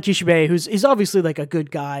Rohan Kishibe, he's obviously like a good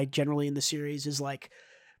guy generally in the series, is like,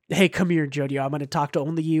 hey, come here, Jodio. I'm going to talk to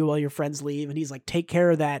only you while your friends leave. And he's like, take care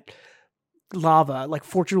of that lava. Like,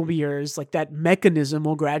 fortune will be yours. Like, that mechanism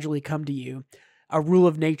will gradually come to you. A rule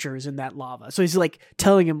of nature is in that lava. So he's like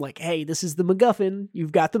telling him like, hey, this is the MacGuffin.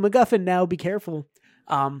 You've got the MacGuffin now. Be careful.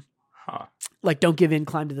 Like, don't give in,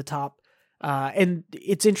 climb to the top. And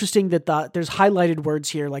it's interesting that there's highlighted words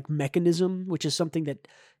here like mechanism, which is something that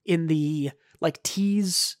in the like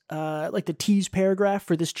tease paragraph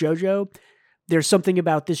for this JoJo, there's something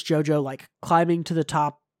about this JoJo like climbing to the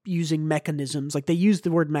top using mechanisms. Like, they use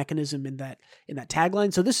the word mechanism in that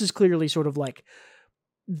tagline. So this is clearly sort of like,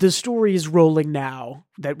 the story is rolling now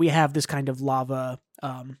that we have this kind of lava,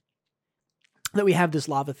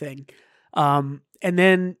 thing. And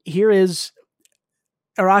then here is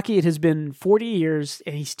Araki. It has been 40 years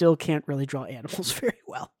and he still can't really draw animals very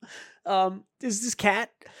well. This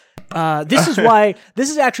cat, this is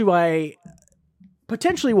actually why,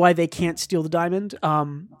 potentially why they can't steal the diamond.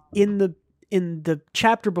 In the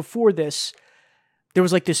chapter before this, there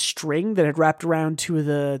was like this string that had wrapped around 2 of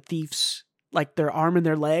the thieves, like their arm and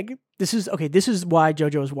their leg. This is why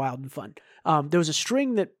JoJo is wild and fun. There was a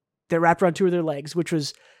string that wrapped around 2 of their legs, which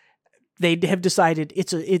was, they have decided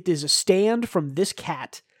it is a stand from this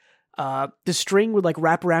cat. The string would like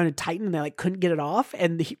wrap around and tighten, and they like couldn't get it off.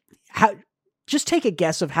 And just take a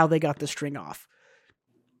guess of how they got the string off.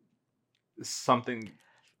 Something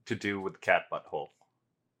to do with cat butthole.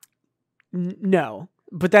 No,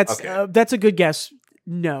 but that's a good guess.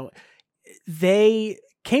 No, they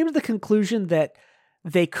came to the conclusion that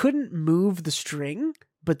they couldn't move the string,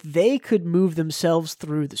 but they could move themselves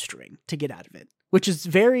through the string to get out of it, which is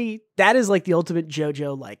that is like the ultimate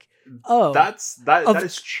JoJo, like, oh, that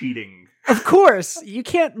is cheating. Of course, you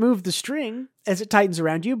can't move the string as it tightens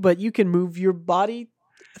around you, but you can move your body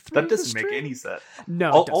through that doesn't make any sense.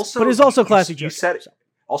 No, but it's also classic. You said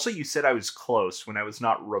I was close when I was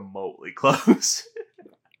not remotely close.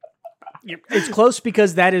 It's close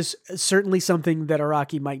because that is certainly something that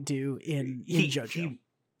Araki might do in JoJo.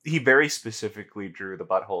 He very specifically drew the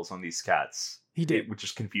buttholes on these cats. He did, which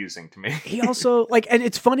is confusing to me. He also and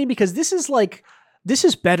it's funny because this is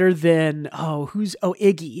better than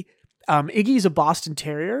Iggy. Iggy's a Boston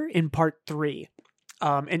Terrier in part 3,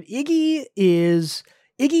 and Iggy's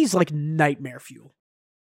like nightmare fuel.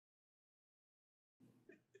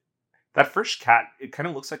 That first cat, it kind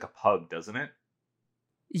of looks like a pug, doesn't it?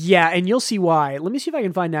 Yeah, and you'll see why. Let me see if I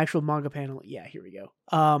can find an actual manga panel. Yeah, here we go.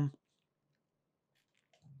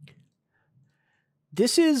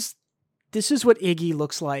 This is what Iggy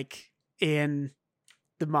looks like in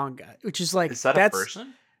the manga, which is like, is that a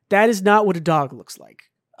person? That is not what a dog looks like.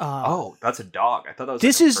 That's a dog. I thought that was a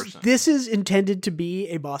person. This is intended to be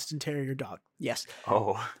a Boston Terrier dog. Yes.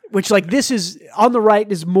 Oh. Which like this is on the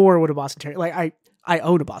right is more what a Boston Terrier. Like I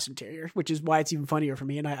own a Boston Terrier, which is why it's even funnier for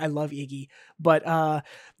me, and I love Iggy. But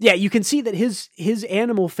yeah, you can see that his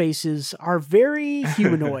animal faces are very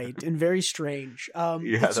humanoid and very strange.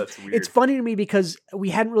 That's weird. It's funny to me because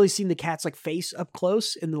we hadn't really seen the cat's like face up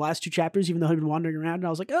close in the last 2 chapters, even though he'd been wandering around, and I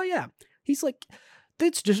was like, oh yeah, he's like,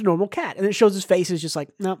 it's just a normal cat. And it shows his face is just like,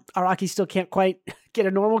 no, Araki still can't quite get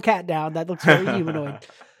a normal cat down. That looks very humanoid.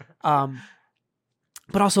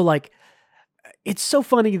 But also like, it's so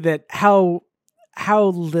funny that how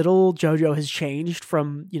little JoJo has changed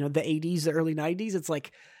from, the 80s, the early 90s. It's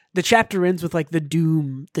like the chapter ends with like the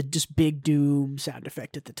just big doom sound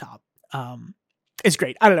effect at the top. It's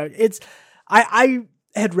great. I don't know. I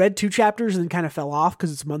had read 2 chapters and then kind of fell off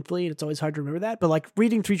because it's monthly and it's always hard to remember that. But like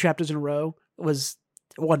reading 3 chapters in a row was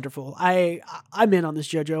wonderful. I'm in on this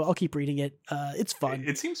JoJo. I'll keep reading it. It's fun.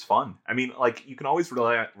 It seems fun. I mean, like you can always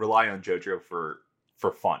rely on JoJo for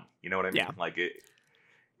fun. You know what I mean? Yeah. Like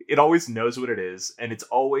it always knows what it is, and it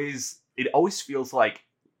always feels like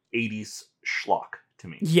 80s schlock to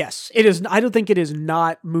me. Yes, it is. I don't think it is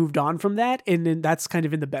not moved on from that, and then that's kind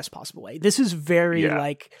of in the best possible way. This is very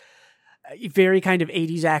very kind of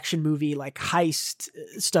 80s action movie, like heist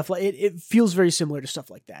stuff. Like it feels very similar to stuff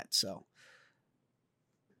like that. So,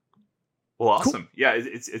 Well, awesome. Cool. Yeah,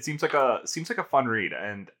 it seems like a fun read,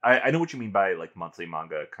 and I know what you mean by like monthly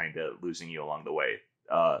manga kind of losing you along the way.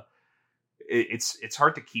 It's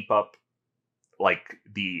hard to keep up like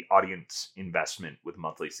the audience investment with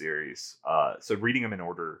monthly series. So reading them in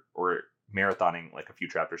order or marathoning like a few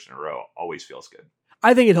chapters in a row always feels good.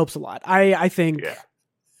 I think it helps a lot. I think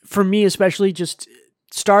for me especially, just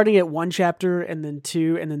starting at one chapter and then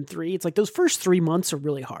two and then three, it's like those first 3 months are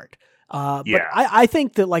really hard. But I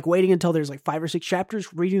think that like waiting until there's like 5 or 6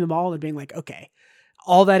 chapters, reading them all and being like, okay,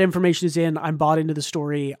 all that information is in, I'm bought into the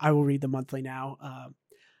story, I will read them monthly now.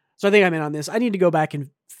 So I think I'm in on this. I need to go back and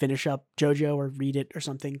finish up JoJo or read it or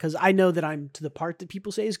something, because I know that I'm to the part that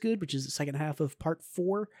people say is good, which is the second half of part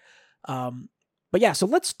 4. But yeah, so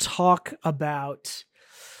let's talk about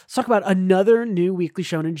another new Weekly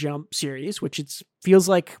Shonen Jump series, which feels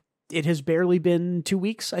like it has barely been 2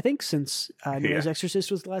 weeks, I think, since Neo's Exorcist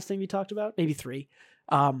was the last thing we talked about, maybe 3.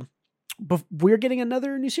 But we're getting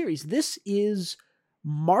another new series. This is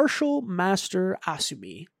Martial Master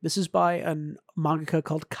Asumi. This is by a mangaka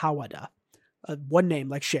called Kawada. One name,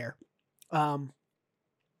 like Cher.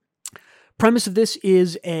 Premise of this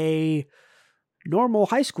is a normal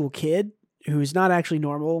high school kid who's not actually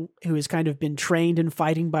normal, who has kind of been trained in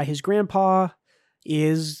fighting by his grandpa,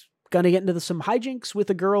 is going to get into some hijinks with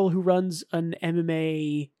a girl who runs an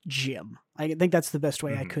MMA gym. I think that's the best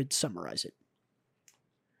way I could summarize it.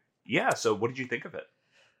 Yeah, so what did you think of it?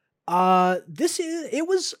 It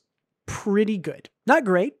was pretty good. Not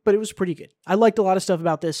great, but it was pretty good. I liked a lot of stuff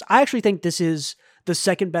about this. I actually think this is the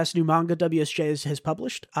second best new manga WSJ has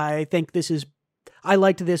published. I liked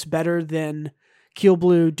this better than Kill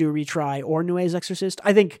Blue, Do Retry, or Nue's Exorcist.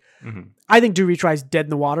 I think Do Retry is dead in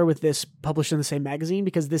the water with this published in the same magazine,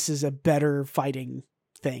 because this is a better fighting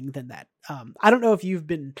thing than that. I don't know if you've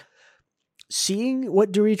been seeing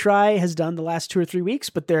what Do Retry has done the last 2 or 3 weeks,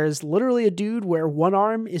 but there's literally a dude where one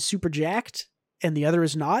arm is super jacked and the other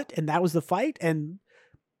is not, and that was the fight, and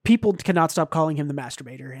people cannot stop calling him the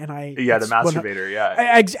masturbator. And the masturbator.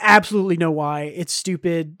 I absolutely know why. It's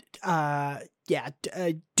stupid.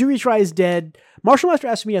 Do Retry is dead. Martial Master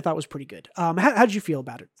Asumi I thought was pretty good. How did you feel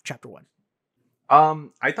about it, chapter 1?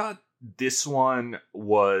 I thought this one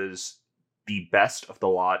was the best of the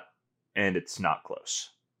lot, and it's not close.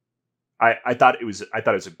 I thought it was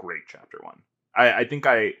a great chapter 1. I think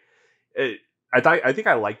I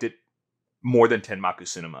liked it more than Tenmaku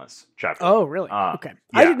Cinema's chapter. Oh, really? Okay.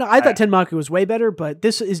 Yeah, I thought Tenmaku was way better, but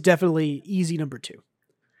this is definitely easy number 2.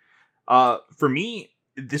 For me,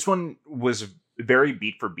 this one was very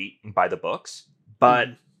beat for beat by the books, but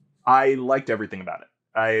I liked everything about it.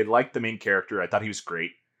 I liked the main character. I thought he was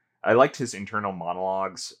great. I liked his internal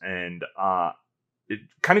monologues and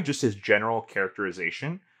kind of just his general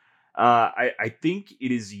characterization. I think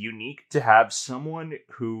it is unique to have someone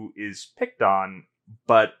who is picked on,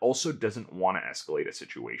 but also doesn't want to escalate a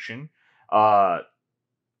situation. But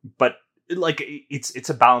like it's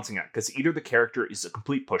a balancing act, because either the character is a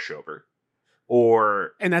complete pushover,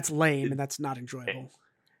 and that's lame, and that's not enjoyable.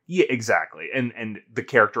 Yeah, exactly. And the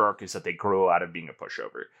character arc is that they grow out of being a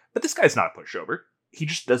pushover. But this guy's not a pushover. He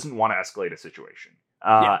just doesn't want to escalate a situation.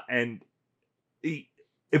 And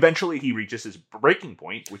eventually he reaches his breaking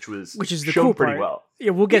point, which is the shown cool pretty well.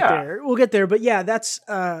 Yeah, we'll get there. We'll get there. But yeah, that's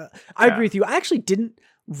I agree with you. I actually didn't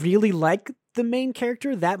really like the main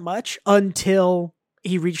character that much until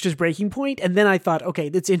he reached his breaking point, and then I thought, okay,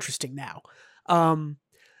 that's interesting now.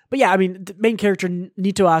 But yeah, I mean, the main character,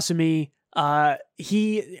 Nito Asumi, I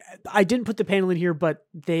didn't put the panel in here, but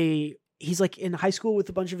he's like in high school with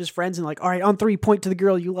a bunch of his friends, and like, all right, on 3, point to the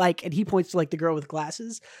girl you like, and he points to like the girl with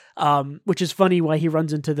glasses, which is funny why he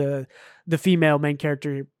runs into the female main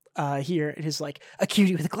character here, and is like a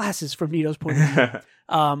cutie with glasses from Nito's point of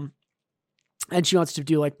view. And she wants to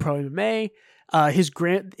do like pro MMA.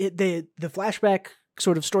 The flashback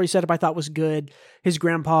sort of story setup I thought was good. His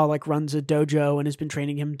grandpa like runs a dojo and has been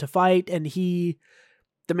training him to fight, and the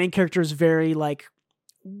main character is very like,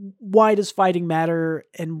 why does fighting matter,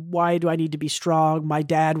 and why do I need to be strong? My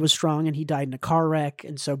dad was strong and he died in a car wreck,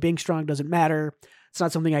 and so being strong doesn't matter. It's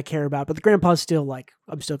not something I care about. But the grandpa's still like,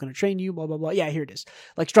 I'm still going to train you, blah, blah, blah. Yeah, here it is.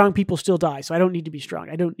 Like, strong people still die, so I don't need to be strong.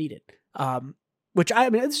 I don't need it. Which, I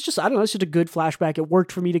mean, it's just, I don't know, it's just a good flashback. It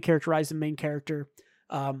worked for me to characterize the main character.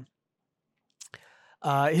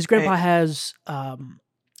 His grandpa has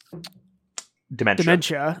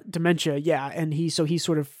dementia, yeah, and he's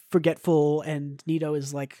sort of forgetful, and Nito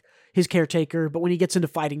is like his caretaker, but when he gets into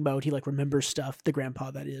fighting mode, he like remembers stuff, the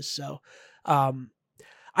grandpa that is. So I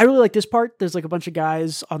really like this part. There's like a bunch of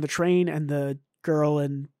guys on the train, and the girl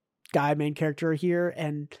and guy main character are here,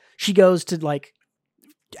 and she goes to like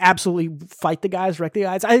absolutely fight the guys, wreck the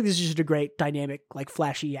guys. I think this is just a great dynamic, like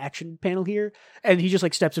flashy action panel here. And he just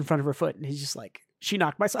like steps in front of her foot and he's just like, she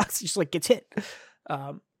knocked my socks. He just like gets hit.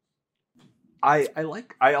 I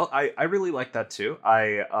really like that too.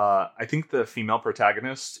 I think the female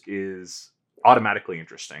protagonist is automatically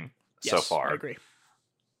interesting so far. I agree.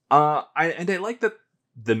 I like that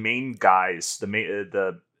the main guys,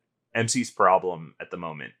 the MC's problem at the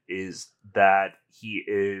moment is that he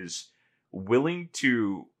is willing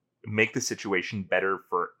to make the situation better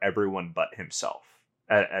for everyone but himself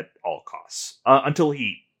at all costs until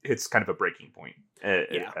he hits kind of a breaking point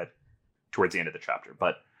towards the end of the chapter.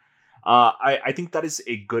 But I think that is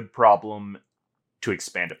a good problem to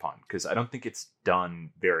expand upon because I don't think it's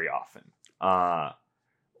done very often,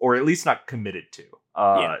 or at least not committed to.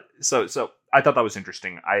 So I thought that was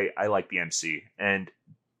interesting. I like the MC, and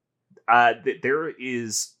there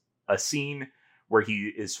is a scene where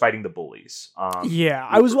he is fighting the bullies.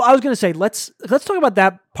 I was going to say let's talk about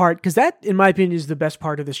that part because that, in my opinion, is the best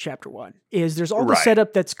part of this chapter 1. Is there's all the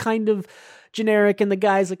setup that's kind of generic, and the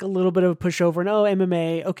guy's like a little bit of a pushover, and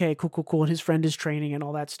MMA, okay, cool, and his friend is training and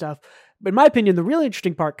all that stuff. But in my opinion, the really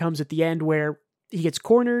interesting part comes at the end where he gets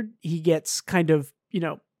cornered, he gets kind of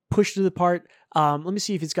pushed to the part. Let me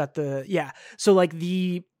see if it's got so like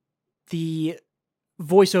the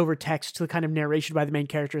voiceover text to the kind of narration by the main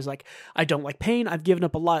character is like, I don't like pain. I've given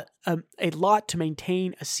up a lot to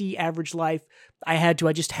maintain a C average life. I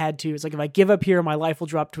just had to. It's like, if I give up here, my life will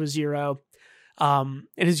drop to a 0. And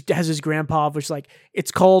has his grandpa, which is like,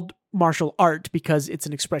 it's called martial art because it's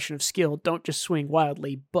an expression of skill. Don't just swing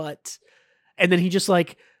wildly, and then he just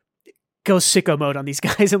like goes sicko mode on these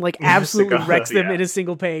guys and like absolutely wrecks them in a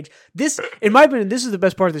single page. This, in my opinion, this is the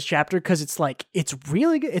best part of this chapter because it's like, it's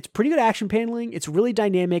really good. It's pretty good action paneling. It's really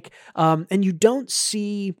dynamic. And you don't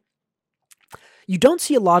see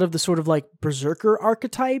a lot of the sort of like berserker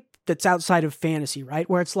archetype that's outside of fantasy, right?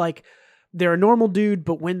 Where it's like, they're a normal dude,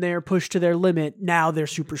 but when they're pushed to their limit, now they're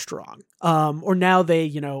super strong. Or now they,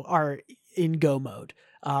 are in go mode.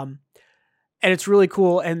 And it's really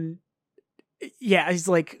cool. And he's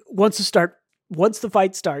like, once the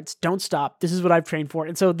fight starts, don't stop. This is what I've trained for.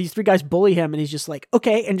 And so these 3 guys bully him and he's just like,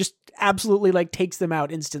 okay. And just absolutely like takes them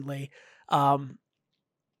out instantly.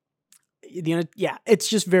 It's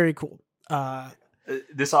just very cool.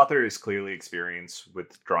 This author is clearly experienced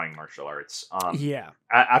with drawing martial arts.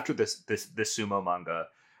 After this sumo manga,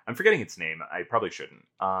 I'm forgetting its name. I probably shouldn't.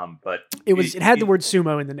 But it had the word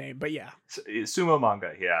sumo in the name. But sumo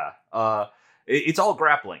manga. Yeah. It's all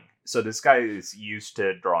grappling. So this guy is used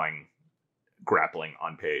to drawing grappling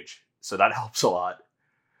on page. So that helps a lot.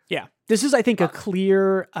 Yeah. This is, I think, a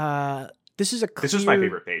clear. This is my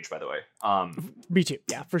favorite page, by the way. Me too.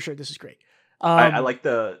 Yeah, for sure. This is great. I like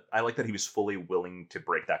that he was fully willing to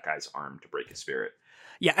break that guy's arm to break his spirit.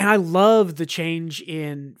 Yeah, and I love the change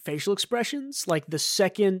in facial expressions. Like the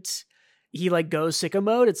second he like goes sicko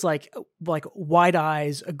mode, it's like wide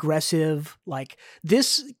eyes, aggressive. Like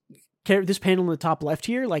this panel in the top left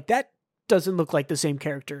here, like that doesn't look like the same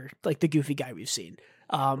character, like the goofy guy we've seen.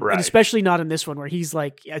 And especially not in this one where he's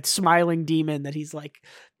like a smiling demon that he's like,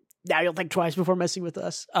 now you'll think twice before messing with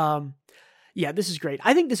us. This is great.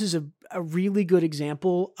 I think this is a really good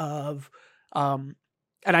example of an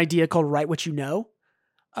idea called write what you know,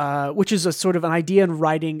 which is a sort of an idea in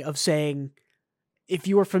writing of saying, if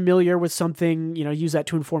you are familiar with something, use that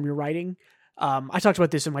to inform your writing. I talked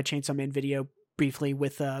about this in my Chainsaw Man video briefly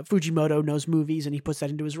with Fujimoto knows movies and he puts that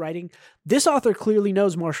into his writing. This author clearly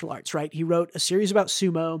knows martial arts, right? He wrote a series about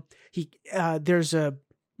sumo.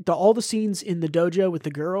 All the scenes in the dojo with the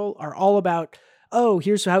girl are all about, oh,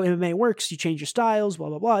 here's how MMA works. You change your styles, blah,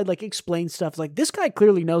 blah, blah. I'd like explain stuff. Like this guy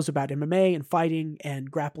clearly knows about MMA and fighting and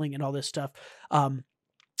grappling and all this stuff. And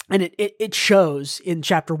it shows in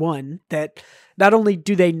chapter 1 that not only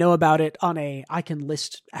do they know about it on I can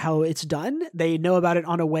list how it's done, they know about it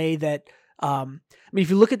on a way that, if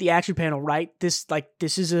you look at the action panel, right, this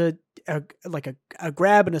is a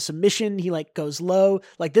grab and a submission. He like goes low,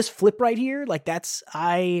 like this flip right here. Like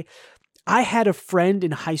I had a friend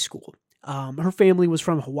in high school. Her family was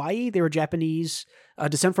from Hawaii. They were Japanese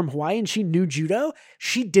descent from Hawaii, and she knew judo.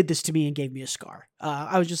 She did this to me and gave me a scar.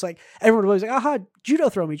 I was just like, everyone was like, aha, judo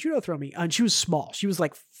throw me. And she was small. She was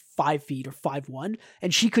like 5 feet or 5'1",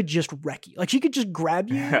 and she could just wreck you. Like she could just grab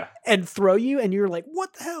you and throw you, and you're like,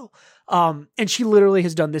 what the hell? And she literally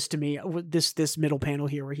has done this to me with this middle panel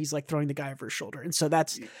here where he's like throwing the guy over his shoulder. And so I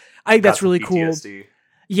think that's really cool.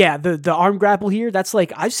 Yeah, the arm grapple here, that's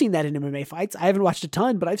like, I've seen that in MMA fights. I haven't watched a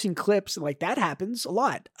ton, but I've seen clips, and like that happens a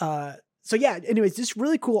lot. So yeah, anyways, this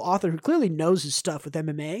really cool author who clearly knows his stuff with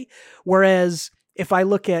MMA. Whereas if I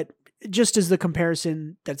look at just as the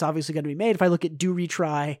comparison that's obviously going to be made, if I look at Do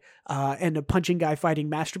Retry and a punching guy fighting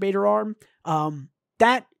masturbator arm,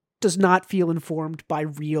 that does not feel informed by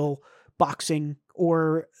real boxing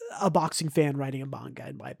or a boxing fan writing a manga,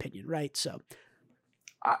 in my opinion, right? So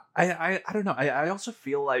I don't know. I also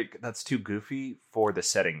feel like that's too goofy for the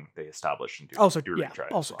setting they established in Do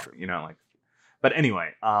Retry. Also true. You know, like, but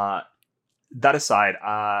anyway, that aside,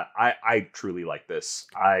 I truly like this.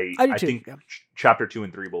 I think chapter 2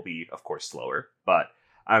 and 3 will be, of course, slower, but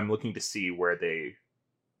I'm looking to see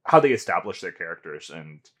how they establish their characters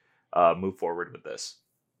and move forward with this.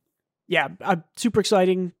 Yeah, I'm super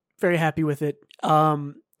exciting. Very happy with it.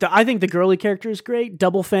 I think the girly character is great.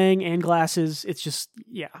 Double fang and glasses. It's just,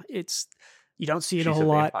 you don't see it a whole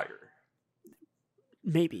lot. Vampire.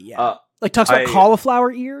 Maybe, yeah. Like talks about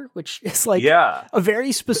cauliflower ear, which is like a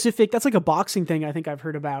very specific, that's like a boxing thing I think I've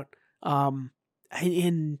heard about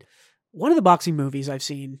in one of the boxing movies I've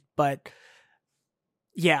seen. But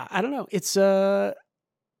yeah, I don't know. It's, I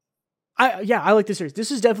like this series.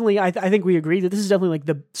 This is definitely, I think we agree that this is definitely like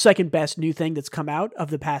the second best new thing that's come out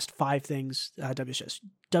of the past 5 things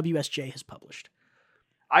WSJ has published.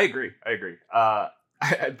 I agree.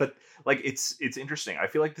 But like, it's interesting. I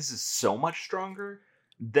feel like this is so much stronger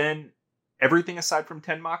than everything aside from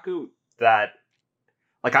Tenmaku that,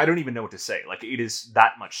 like, I don't even know what to say. Like, it is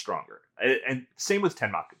that much stronger. And same with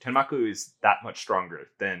Tenmaku. Tenmaku is that much stronger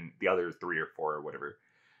than the other 3 or 4 or whatever.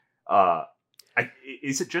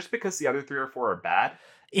 Is it just because the other 3 or 4 are bad?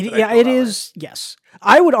 It is. Yes.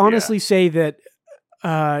 I would honestly say that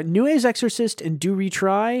Nue's Exorcist and Do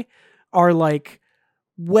Retry are like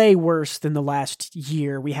way worse than the last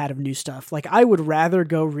year we had of new stuff. Like, I would rather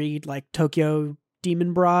go read like Tokyo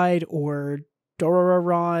Demon Bride or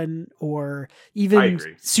Dororon or even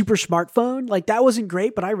Super Smartphone. Like, that wasn't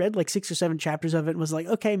great, but I read like 6 or 7 chapters of it and was like,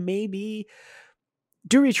 okay, maybe.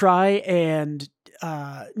 Do Retry and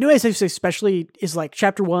Nue's especially is like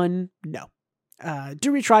chapter 1, no.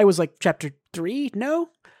 Do Retry was like chapter 3, no.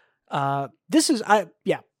 This is, I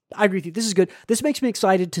agree with you. This is good. This makes me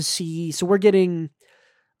excited to see. So we're getting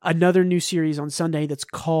another new series on Sunday that's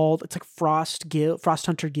called, it's like Frost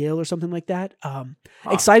Hunter Gill or something like that.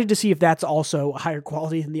 Excited to see if that's also higher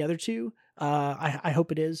quality than the other 2. I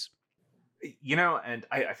hope it is. You know, and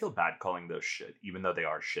I feel bad calling those shit, even though they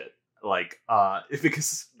are shit. Like,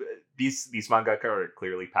 because these mangaka are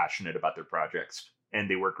clearly passionate about their projects and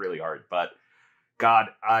they work really hard. But God,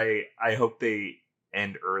 I hope they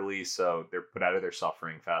end early so they're put out of their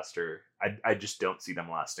suffering faster. I just don't see them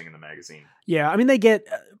lasting in the magazine. Yeah, I mean, they get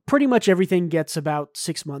pretty much everything gets about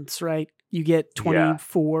 6 months, right? You get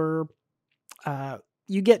 24.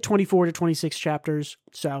 You get 24 to 26 chapters.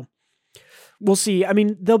 So we'll see. I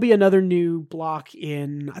mean, there'll be another new block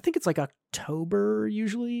in, I think it's like October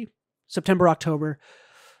usually. September, October.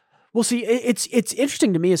 We'll see. It's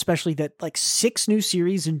interesting to me, especially that like 6 new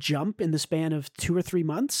series in Jump in the span of 2 or 3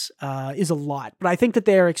 months is a lot. But I think that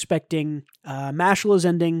they are expecting Mashal is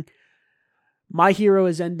ending. My Hero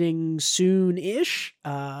is ending soon-ish.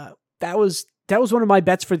 That was one of my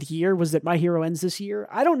bets for the year, was that My Hero ends this year.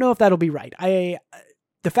 I don't know if that'll be right.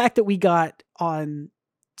 The fact that we got on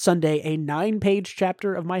Sunday a 9-page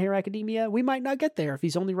chapter of My Hero Academia, we might not get there if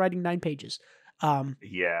he's only writing 9 pages. And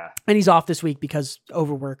he's off this week because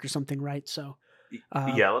overwork or something, right? So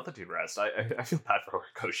let the dude rest. I feel bad for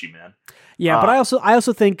Horikoshi, man. Yeah, but I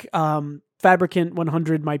also think Fabricant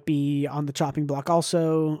 100 might be on the chopping block.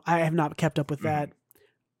 Also, I have not kept up with that.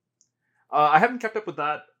 I haven't kept up with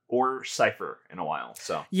that or Cypher in a while.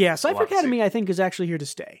 So yeah, Cypher Academy I think is actually here to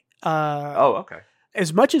stay. Okay.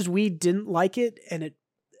 As much as we didn't like it,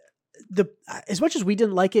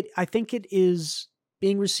 I think it is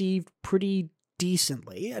being received pretty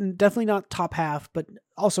decently, and definitely not top half, but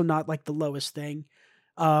also not like the lowest thing.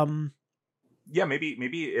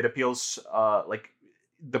 Maybe it appeals, like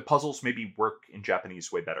the puzzles maybe work in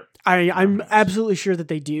Japanese way better. I'm absolutely sure that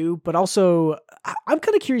they do, but also I'm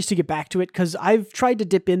kind of curious to get back to it because I've tried to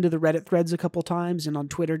dip into the Reddit threads a couple times and on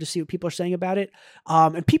Twitter to see what people are saying about it.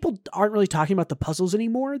 And people aren't really talking about the puzzles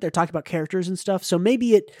anymore. They're talking about characters and stuff. So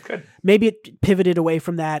maybe it pivoted away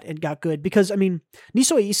from that and got good, because I mean,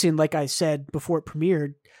 Nisoi Isin, like I said before it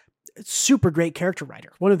premiered, super great character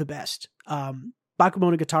writer, one of the best.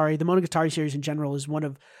 Bakemonogatari, the Monogatari series in general is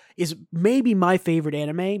maybe my favorite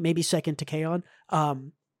anime, maybe second to K-On!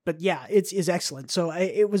 But yeah, it's excellent. So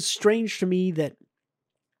it was strange to me that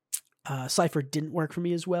Cypher didn't work for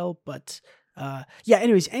me as well. But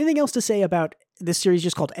anyways, anything else to say about this series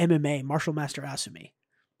just called MMA, Martial Master Asumi?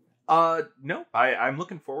 No, I'm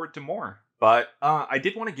looking forward to more. But I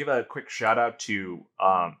did want to give a quick shout out to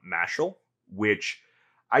Mashal, which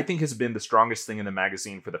I think has been the strongest thing in the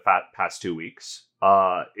magazine for the past 2 weeks.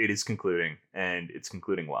 It is concluding, and it's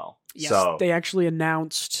concluding well. Yes, so they actually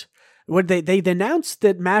announced they announced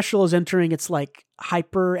that Mashal is entering its like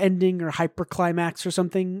hyper ending or hyper climax or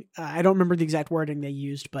something. I don't remember the exact wording they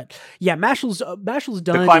used, but yeah, Mashal's done.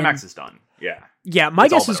 The climax is done. Yeah. Yeah, my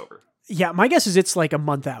guess is it's like a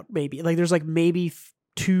month out, maybe. Like there's like maybe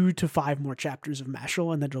 2 to 5 more chapters of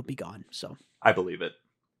Mashal, and then it'll be gone. So I believe it.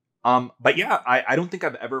 But yeah, I don't think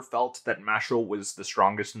I've ever felt that Mashal was the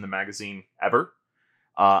strongest in the magazine ever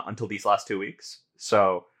until these last 2 weeks.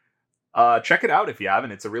 So check it out if you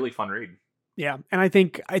haven't. It's a really fun read. Yeah, and I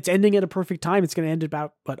think it's ending at a perfect time. It's going to end at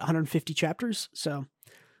about 150 chapters, so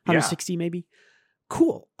 160 maybe.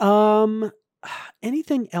 Cool.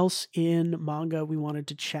 Anything else in manga we wanted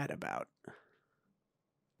to chat about?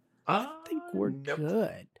 I think we're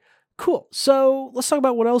good. Cool. So let's talk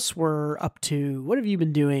about what else we're up to. What have you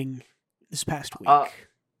been doing this past week?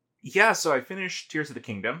 Yeah, so I finished Tears of the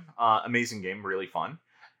Kingdom. Amazing game, really fun.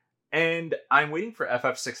 And I'm waiting for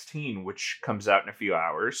FF16, which comes out in a few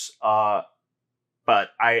hours. But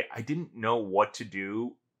I didn't know what to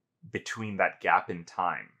do between that gap in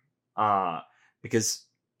time. Because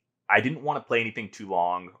I didn't want to play anything too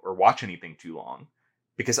long or watch anything too long.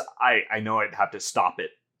 Because I know I'd have to stop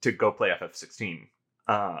it to go play FF16.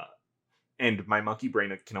 And my monkey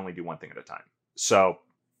brain can only do one thing at a time. So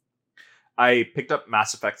I picked up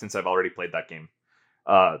Mass Effect since I've already played that game.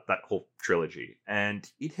 That whole trilogy. And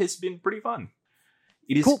it has been pretty fun.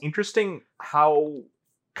 It is interesting how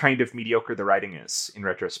kind of mediocre the writing is in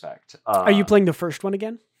retrospect. Are you playing the first one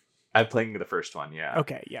again? I'm playing the first one, yeah.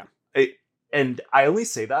 Okay, yeah. And I only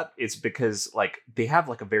say that it's because like they have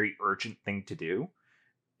like a very urgent thing to do.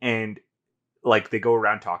 And like they go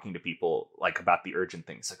around talking to people like about the urgent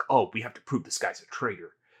things. Like, oh, we have to prove this guy's a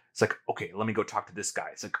traitor. It's like, okay, let me go talk to this guy.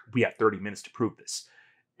 It's like, we have 30 minutes to prove this.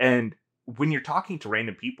 And when you're talking to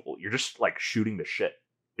random people, you're just like shooting the shit.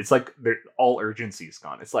 It's like all urgency is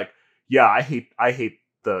gone. It's like, yeah, I hate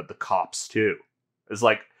the cops too. It's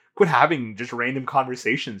like, quit having just random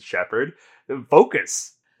conversations, Shepard.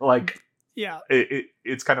 Focus. Like, yeah,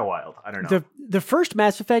 it's kind of wild. I don't know. The first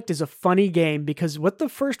Mass Effect is a funny game because what the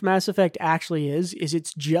first Mass Effect actually is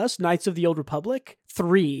it's just Knights of the Old Republic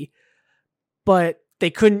 3, but they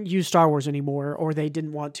couldn't use Star Wars anymore, or they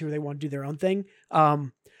didn't want to, or they want to do their own thing.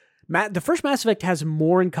 The first Mass Effect has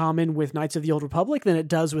more in common with Knights of the Old Republic than it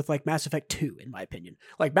does with like Mass Effect 2, in my opinion.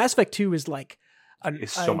 Like Mass Effect 2 is like a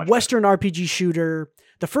Western RPG shooter.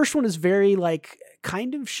 The first one is very like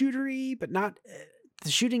kind of shootery, but not. The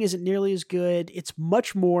shooting isn't nearly as good. It's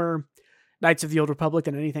much more Knights of the Old Republic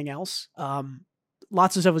than anything else.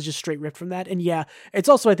 Lots of stuff was just straight ripped from that. And yeah, it's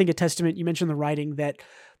also, I think, a testament. You mentioned the writing that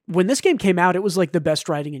when this game came out, it was like the best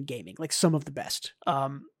writing in gaming, like some of the best.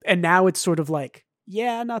 And now it's sort of like,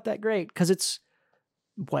 yeah, not that great. Because it's,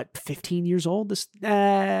 15 years old?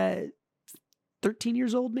 13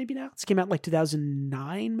 years old maybe now? This came out like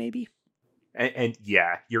 2009 maybe? And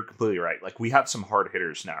yeah, you're completely right. Like we have some hard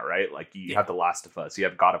hitters now, right? Like you have The Last of Us, you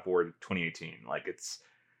have God of War 2018. Like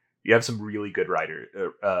you have some really good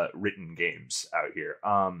written games out here.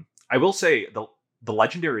 I will say the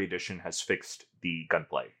Legendary Edition has fixed the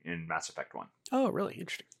gunplay in Mass Effect 1. Oh, really?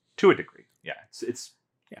 Interesting. To a degree, yeah. It's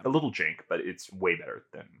a little jank, but it's way better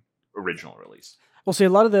than original release. We'll say a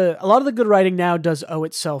lot of the good writing now does owe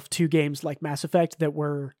itself to games like Mass Effect that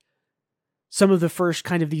were some of the first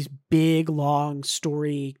kind of these big, long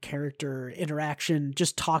story, character interaction,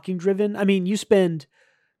 just talking driven. I mean, you spend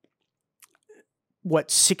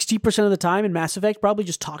 60% of the time in Mass Effect probably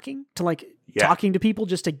just talking to people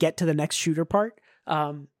just to get to the next shooter part.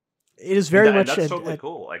 It is very much that's totally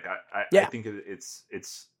cool. Like I think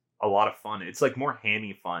it's a lot of fun. It's like more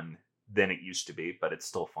hammy fun than it used to be, but it's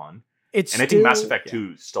still fun. I think Mass Effect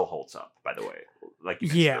 2 still holds up, by the way, like you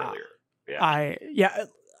mentioned earlier.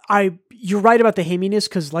 You're right about the haminess,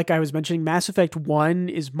 because like I was mentioning, Mass Effect 1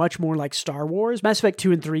 is much more like Star Wars. Mass Effect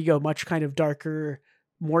 2 and 3 go much kind of darker,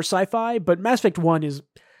 more sci-fi, but Mass Effect 1 is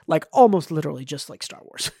like almost literally just like Star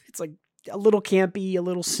Wars. It's like a little campy, a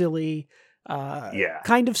little silly,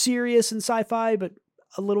 kind of serious and sci-fi, but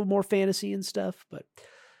a little more fantasy and stuff. But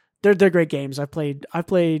they're great games. I've played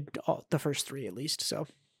the first 3 at least. So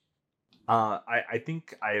I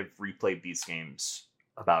think I have replayed these games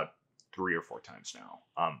about 3 or 4 times now.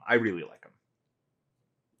 I really like them.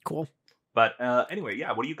 Cool. But anyway,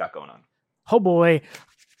 yeah, what do you got going on? Oh boy.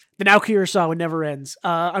 The Naoki Urasawa never ends.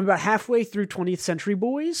 I'm about halfway through 20th Century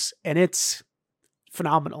Boys, and it's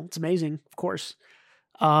phenomenal. It's amazing, of course.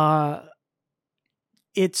 So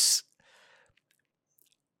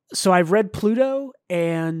I've read Pluto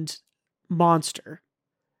and Monster.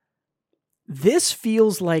 This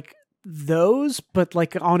feels like those, but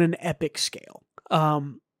like on an epic scale.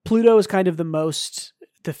 Pluto is kind of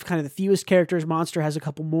the fewest characters. Monster has a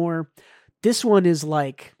couple more. This one is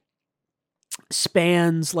like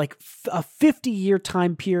spans like a 50-year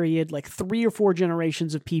time period, like 3 or 4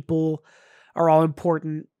 generations of people are all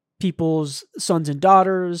important. People's sons and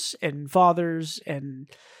daughters and fathers and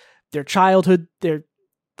their childhood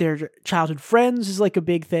friends is like a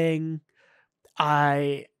big thing.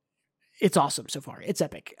 It's awesome so far. It's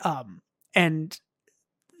epic. And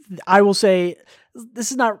I will say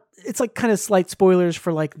this is not, it's like kind of slight spoilers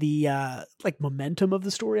for like the like momentum of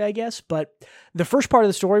the story, I guess. But the first part of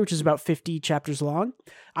the story, which is about 50 chapters long,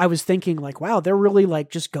 I was thinking like, wow, they're really like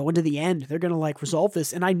just going to the end. They're going to like resolve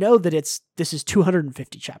this. And I know that this is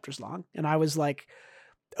 250 chapters long. And I was like,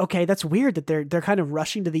 okay, that's weird that they're kind of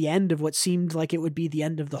rushing to the end of what seemed like it would be the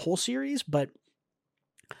end of the whole series. But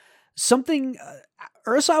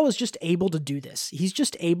Urasawa was just able to do this. He's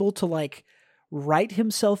just able to like write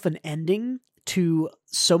himself an ending to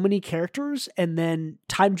so many characters and then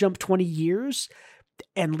time jump 20 years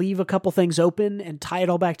and leave a couple things open and tie it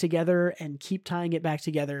all back together and keep tying it back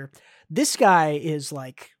together. This guy is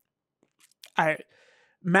like,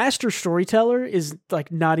 master storyteller is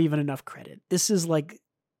like not even enough credit. This is like,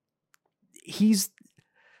 Naoki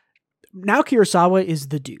Urasawa is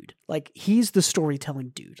the dude. Like he's the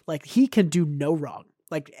storytelling dude. Like he can do no wrong.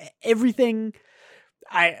 Like everything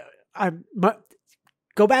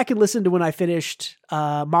go back and listen to when I finished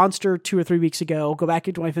Monster 2 or 3 weeks ago. Go back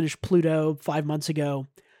into when I finished Pluto 5 months ago.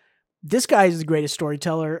 This guy is the greatest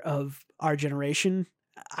storyteller of our generation.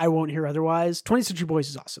 I won't hear otherwise. 20th Century Boys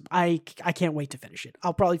is awesome. I can't wait to finish it.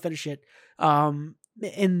 I'll probably finish it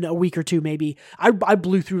in a week or two, maybe. I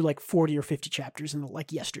blew through like 40 or 50 chapters in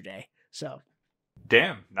like yesterday. So,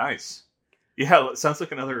 damn, nice. Yeah, it sounds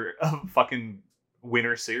like another fucking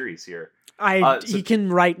winner series here. He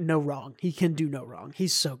can write no wrong. He can do no wrong.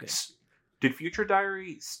 He's so good. Did Future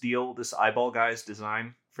Diary steal this eyeball guy's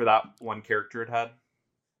design for that one character it had?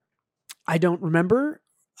 I don't remember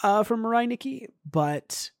from Mirai Nikki,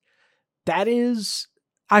 but that is,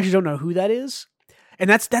 I actually don't know who that is. And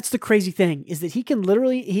that's the crazy thing is that he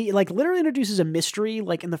literally introduces a mystery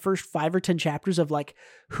like in the first 5 or 10 chapters of like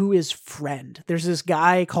who is Friend. There's this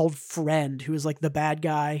guy called Friend who is like the bad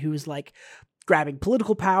guy who is like grabbing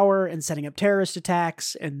political power and setting up terrorist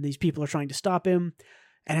attacks, and these people are trying to stop him.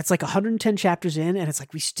 And it's like 110 chapters in, and it's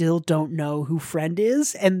like we still don't know who Friend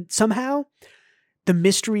is, and somehow the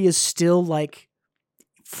mystery is still like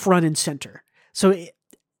front and center. So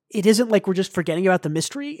it isn't like we're just forgetting about the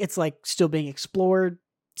mystery. It's like still being explored,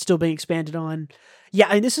 still being expanded on. Yeah,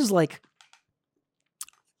 I mean, this is like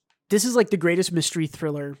the greatest mystery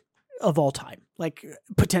thriller of all time, like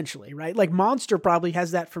potentially, right? Like Monster probably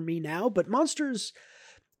has that for me now, but Monster's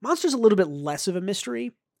a little bit less of a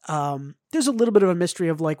mystery. There's a little bit of a mystery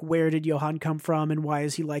of like, where did Johan come from and why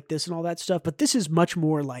is he like this and all that stuff. But this is much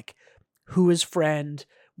more like, who is Friend?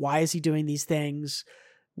 Why is he doing these things?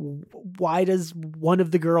 Why does one of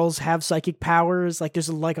the girls have psychic powers? Like there's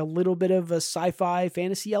like a little bit of a sci-fi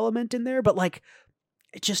fantasy element in there, but like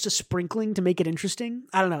it's just a sprinkling to make it interesting.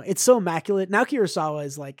 I don't know. It's so immaculate. Naoki Urasawa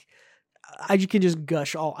is like, I could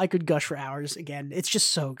gush for hours again. It's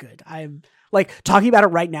just so good. I'm like talking about it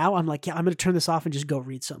right now. I'm like, yeah, I'm going to turn this off and just go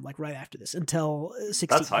read some like right after this until 16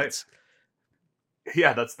 That's minutes. Hype.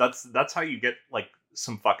 Yeah. That's how you get like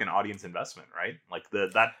some fucking audience investment, right? Like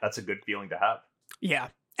that's a good feeling to have. Yeah.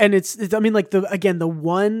 And it's I mean, like the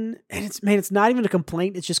one, and it's not even a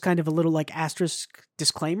complaint. It's just kind of a little like asterisk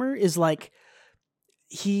disclaimer is like,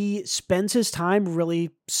 he spends his time really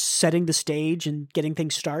setting the stage and getting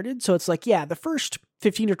things started. So it's like, yeah, the first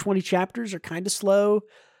 15 or 20 chapters are kind of slow.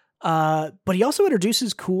 But he also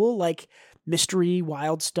introduces cool, like mystery,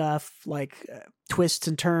 wild stuff, like twists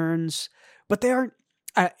and turns, but they aren't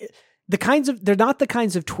they're not the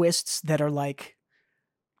kinds of twists that are like,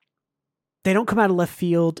 they don't come out of left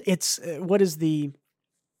field. It's what is the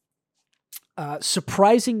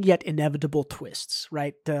surprising yet inevitable twists,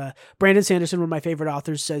 right? Brandon Sanderson, one of my favorite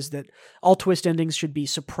authors, says that all twist endings should be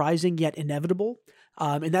surprising yet inevitable.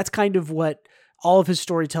 And that's kind of what all of his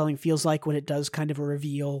storytelling feels like when it does kind of a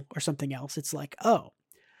reveal or something else. It's like, oh,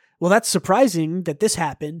 well, that's surprising that this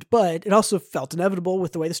happened, but it also felt inevitable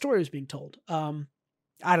with the way the story was being told.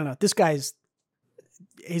 I don't know. This guy's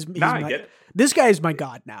this guy is my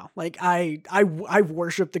god now. Like I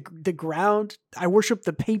worship the ground. I worship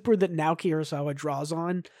the paper that Naoki Urasawa draws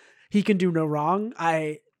on. He can do no wrong.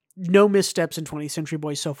 No missteps in 20th Century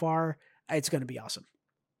Boys so far. It's going to be awesome.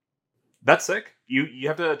 That's sick. You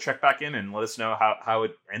have to check back in and let us know how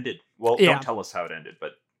it ended. Well, Don't tell us how it ended,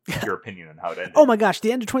 but your opinion on how it ended. Oh my gosh,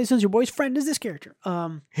 the end of 20th Century Boy's friend is this character.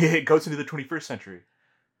 It goes into the 21st century.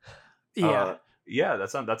 Yeah. Yeah,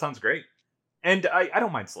 that sounds great. And I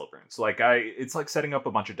don't mind slow burns. It's like setting up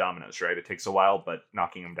a bunch of dominoes, right? It takes a while, but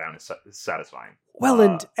knocking them down is satisfying. Well,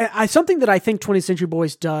 and something that I think 20th Century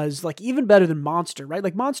Boys does, like, even better than Monster, right?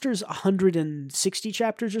 Like, Monster's 160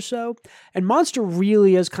 chapters or so, and Monster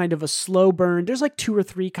really is kind of a slow burn. There's like 2 or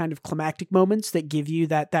 3 kind of climactic moments that give you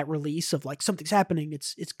that release of like something's happening,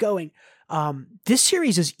 it's going. This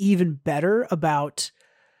series is even better about.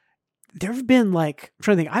 There have been like, I'm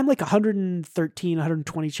trying to think, I'm like 113,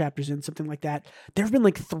 120 chapters in, something like that. There have been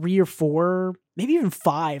like 3 or 4, maybe even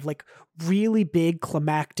 5, like really big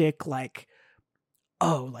climactic, like,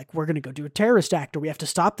 oh, like we're going to go do a terrorist act, or we have to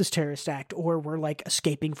stop this terrorist act, or we're like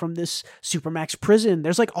escaping from this supermax prison.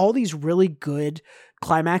 There's like all these really good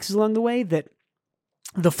climaxes along the way that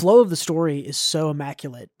the flow of the story is so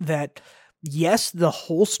immaculate that yes, the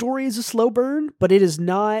whole story is a slow burn, but it is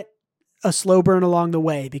not a slow burn along the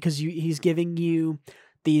way, because he's giving you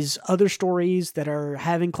these other stories that are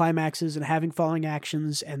having climaxes and having falling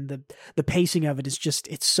actions, and the pacing of it is just,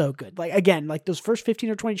 it's so good. Like, again, like those first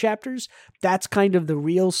 15 or 20 chapters, that's kind of the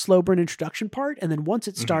real slow burn introduction part. And then once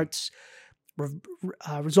it starts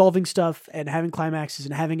resolving stuff and having climaxes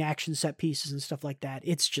and having action set pieces and stuff like that,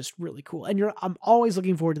 it's just really cool. And I'm always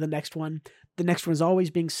looking forward to the next one. The next one is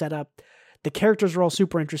always being set up. The characters are all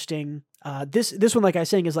super interesting. This one, like I was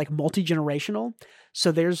saying, is like multi-generational.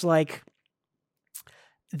 So there's like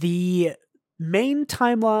the main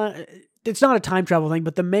timeline. It's not a time travel thing,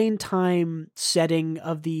 but the main time setting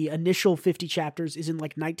of the initial 50 chapters is in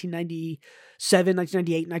like 1997,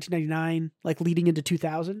 1998, 1999, like leading into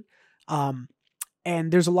 2000.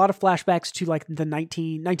 And there's a lot of flashbacks to like the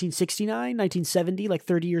 1969, 1970, like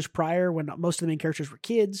 30 years prior, when most of the main characters were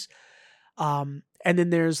kids. And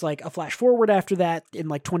then there's like a flash forward after that in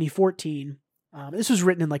like 2014. This was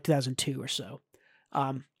written in like 2002 or so.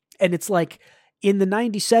 And it's like in the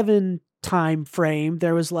 97 time frame,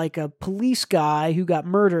 there was like a police guy who got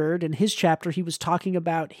murdered. In his chapter, he was talking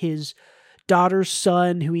about his daughter's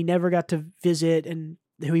son who he never got to visit and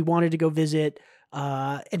who he wanted to go visit.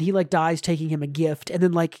 And he like dies taking him a gift. And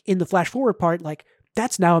then like in the flash forward part, like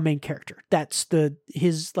that's now a main character. That's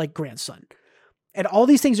his like grandson. And all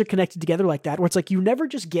these things are connected together like that, where it's like you're never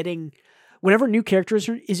just getting, whenever new characters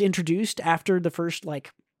is introduced after the first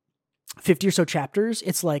like 50 or so chapters,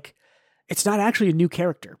 it's like, it's not actually a new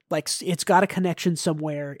character. Like it's got a connection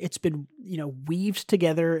somewhere. It's been, weaved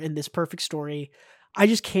together in this perfect story. I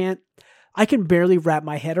can barely wrap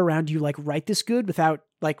my head around you like write this good without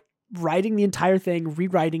like writing the entire thing,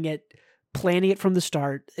 rewriting it, planning it from the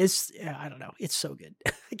start. I don't know. It's so good.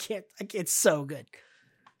 It's so good.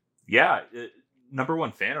 Yeah. Number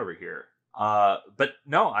one fan over here. But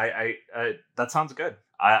no, I that sounds good.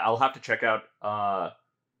 I'll have to check out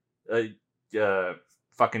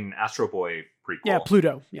fucking Astro Boy prequel. Yeah,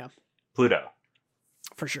 Pluto. Yeah, Pluto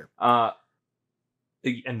for sure. And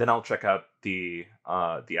then I'll check out the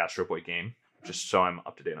Astro Boy game, just so I'm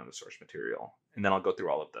up to date on the source material. And then I'll go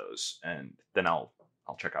through all of those, and then I'll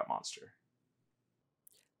check out Monster.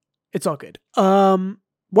 It's all good. One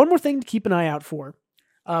more thing to keep an eye out for.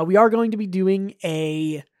 We are going to be doing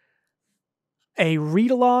a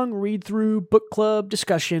read-along, read-through book club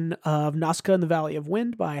discussion of Nausicaa and the Valley of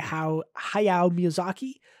Wind by Hayao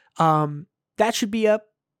Miyazaki. That should be up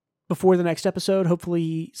before the next episode,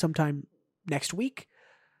 hopefully sometime next week.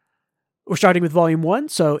 We're starting with Volume 1,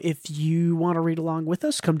 so if you want to read along with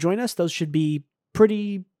us, come join us. Those should be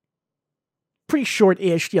pretty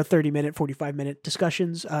short-ish, 30-minute, 45-minute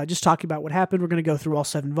discussions, just talking about what happened. We're going to go through all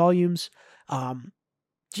 7 volumes.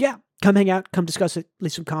 Yeah, come hang out, come discuss it,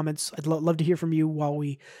 leave some comments. I'd love to hear from you while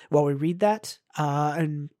we read that.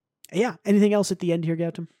 And yeah, anything else at the end here,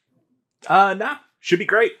 Gautam? Nah, should be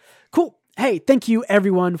great. Cool. Hey, thank you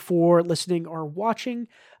everyone for listening or watching.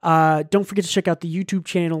 Don't forget to check out the YouTube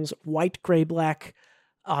channels, White, Gray, Black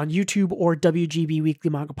on YouTube or WGB Weekly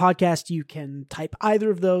Manga Podcast. You can type either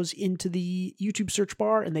of those into the YouTube search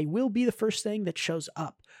bar and they will be the first thing that shows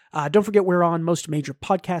up. Don't forget we're on most major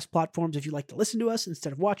podcast platforms if you like to listen to us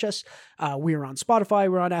instead of watch us. We're on Spotify,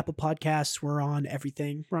 we're on Apple Podcasts, we're on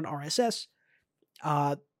everything. We're on RSS.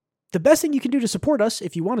 The best thing you can do to support us,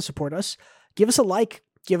 if you want to support us, give us a like,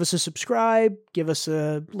 give us a subscribe, give us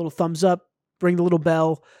a little thumbs up, ring the little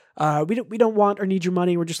bell. We don't want or need your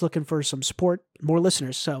money. We're just looking for some support, more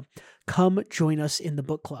listeners. So come join us in the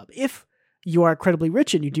book club. If you are incredibly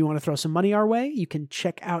rich and you do want to throw some money our way, you can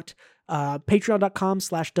check out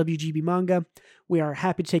Patreon.com/WGB manga. We are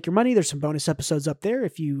happy to take your money. There's some bonus episodes up there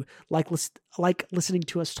if you like listening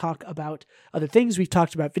to us talk about other things. We've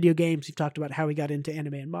talked about video games. We've talked about how we got into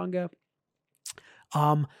anime and manga.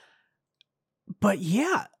 But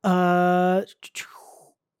yeah,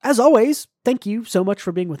 as always, thank you so much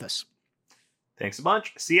for being with us. Thanks a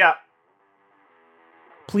bunch. See ya.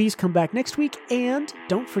 Please come back next week, and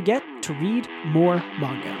don't forget to read more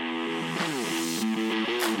manga.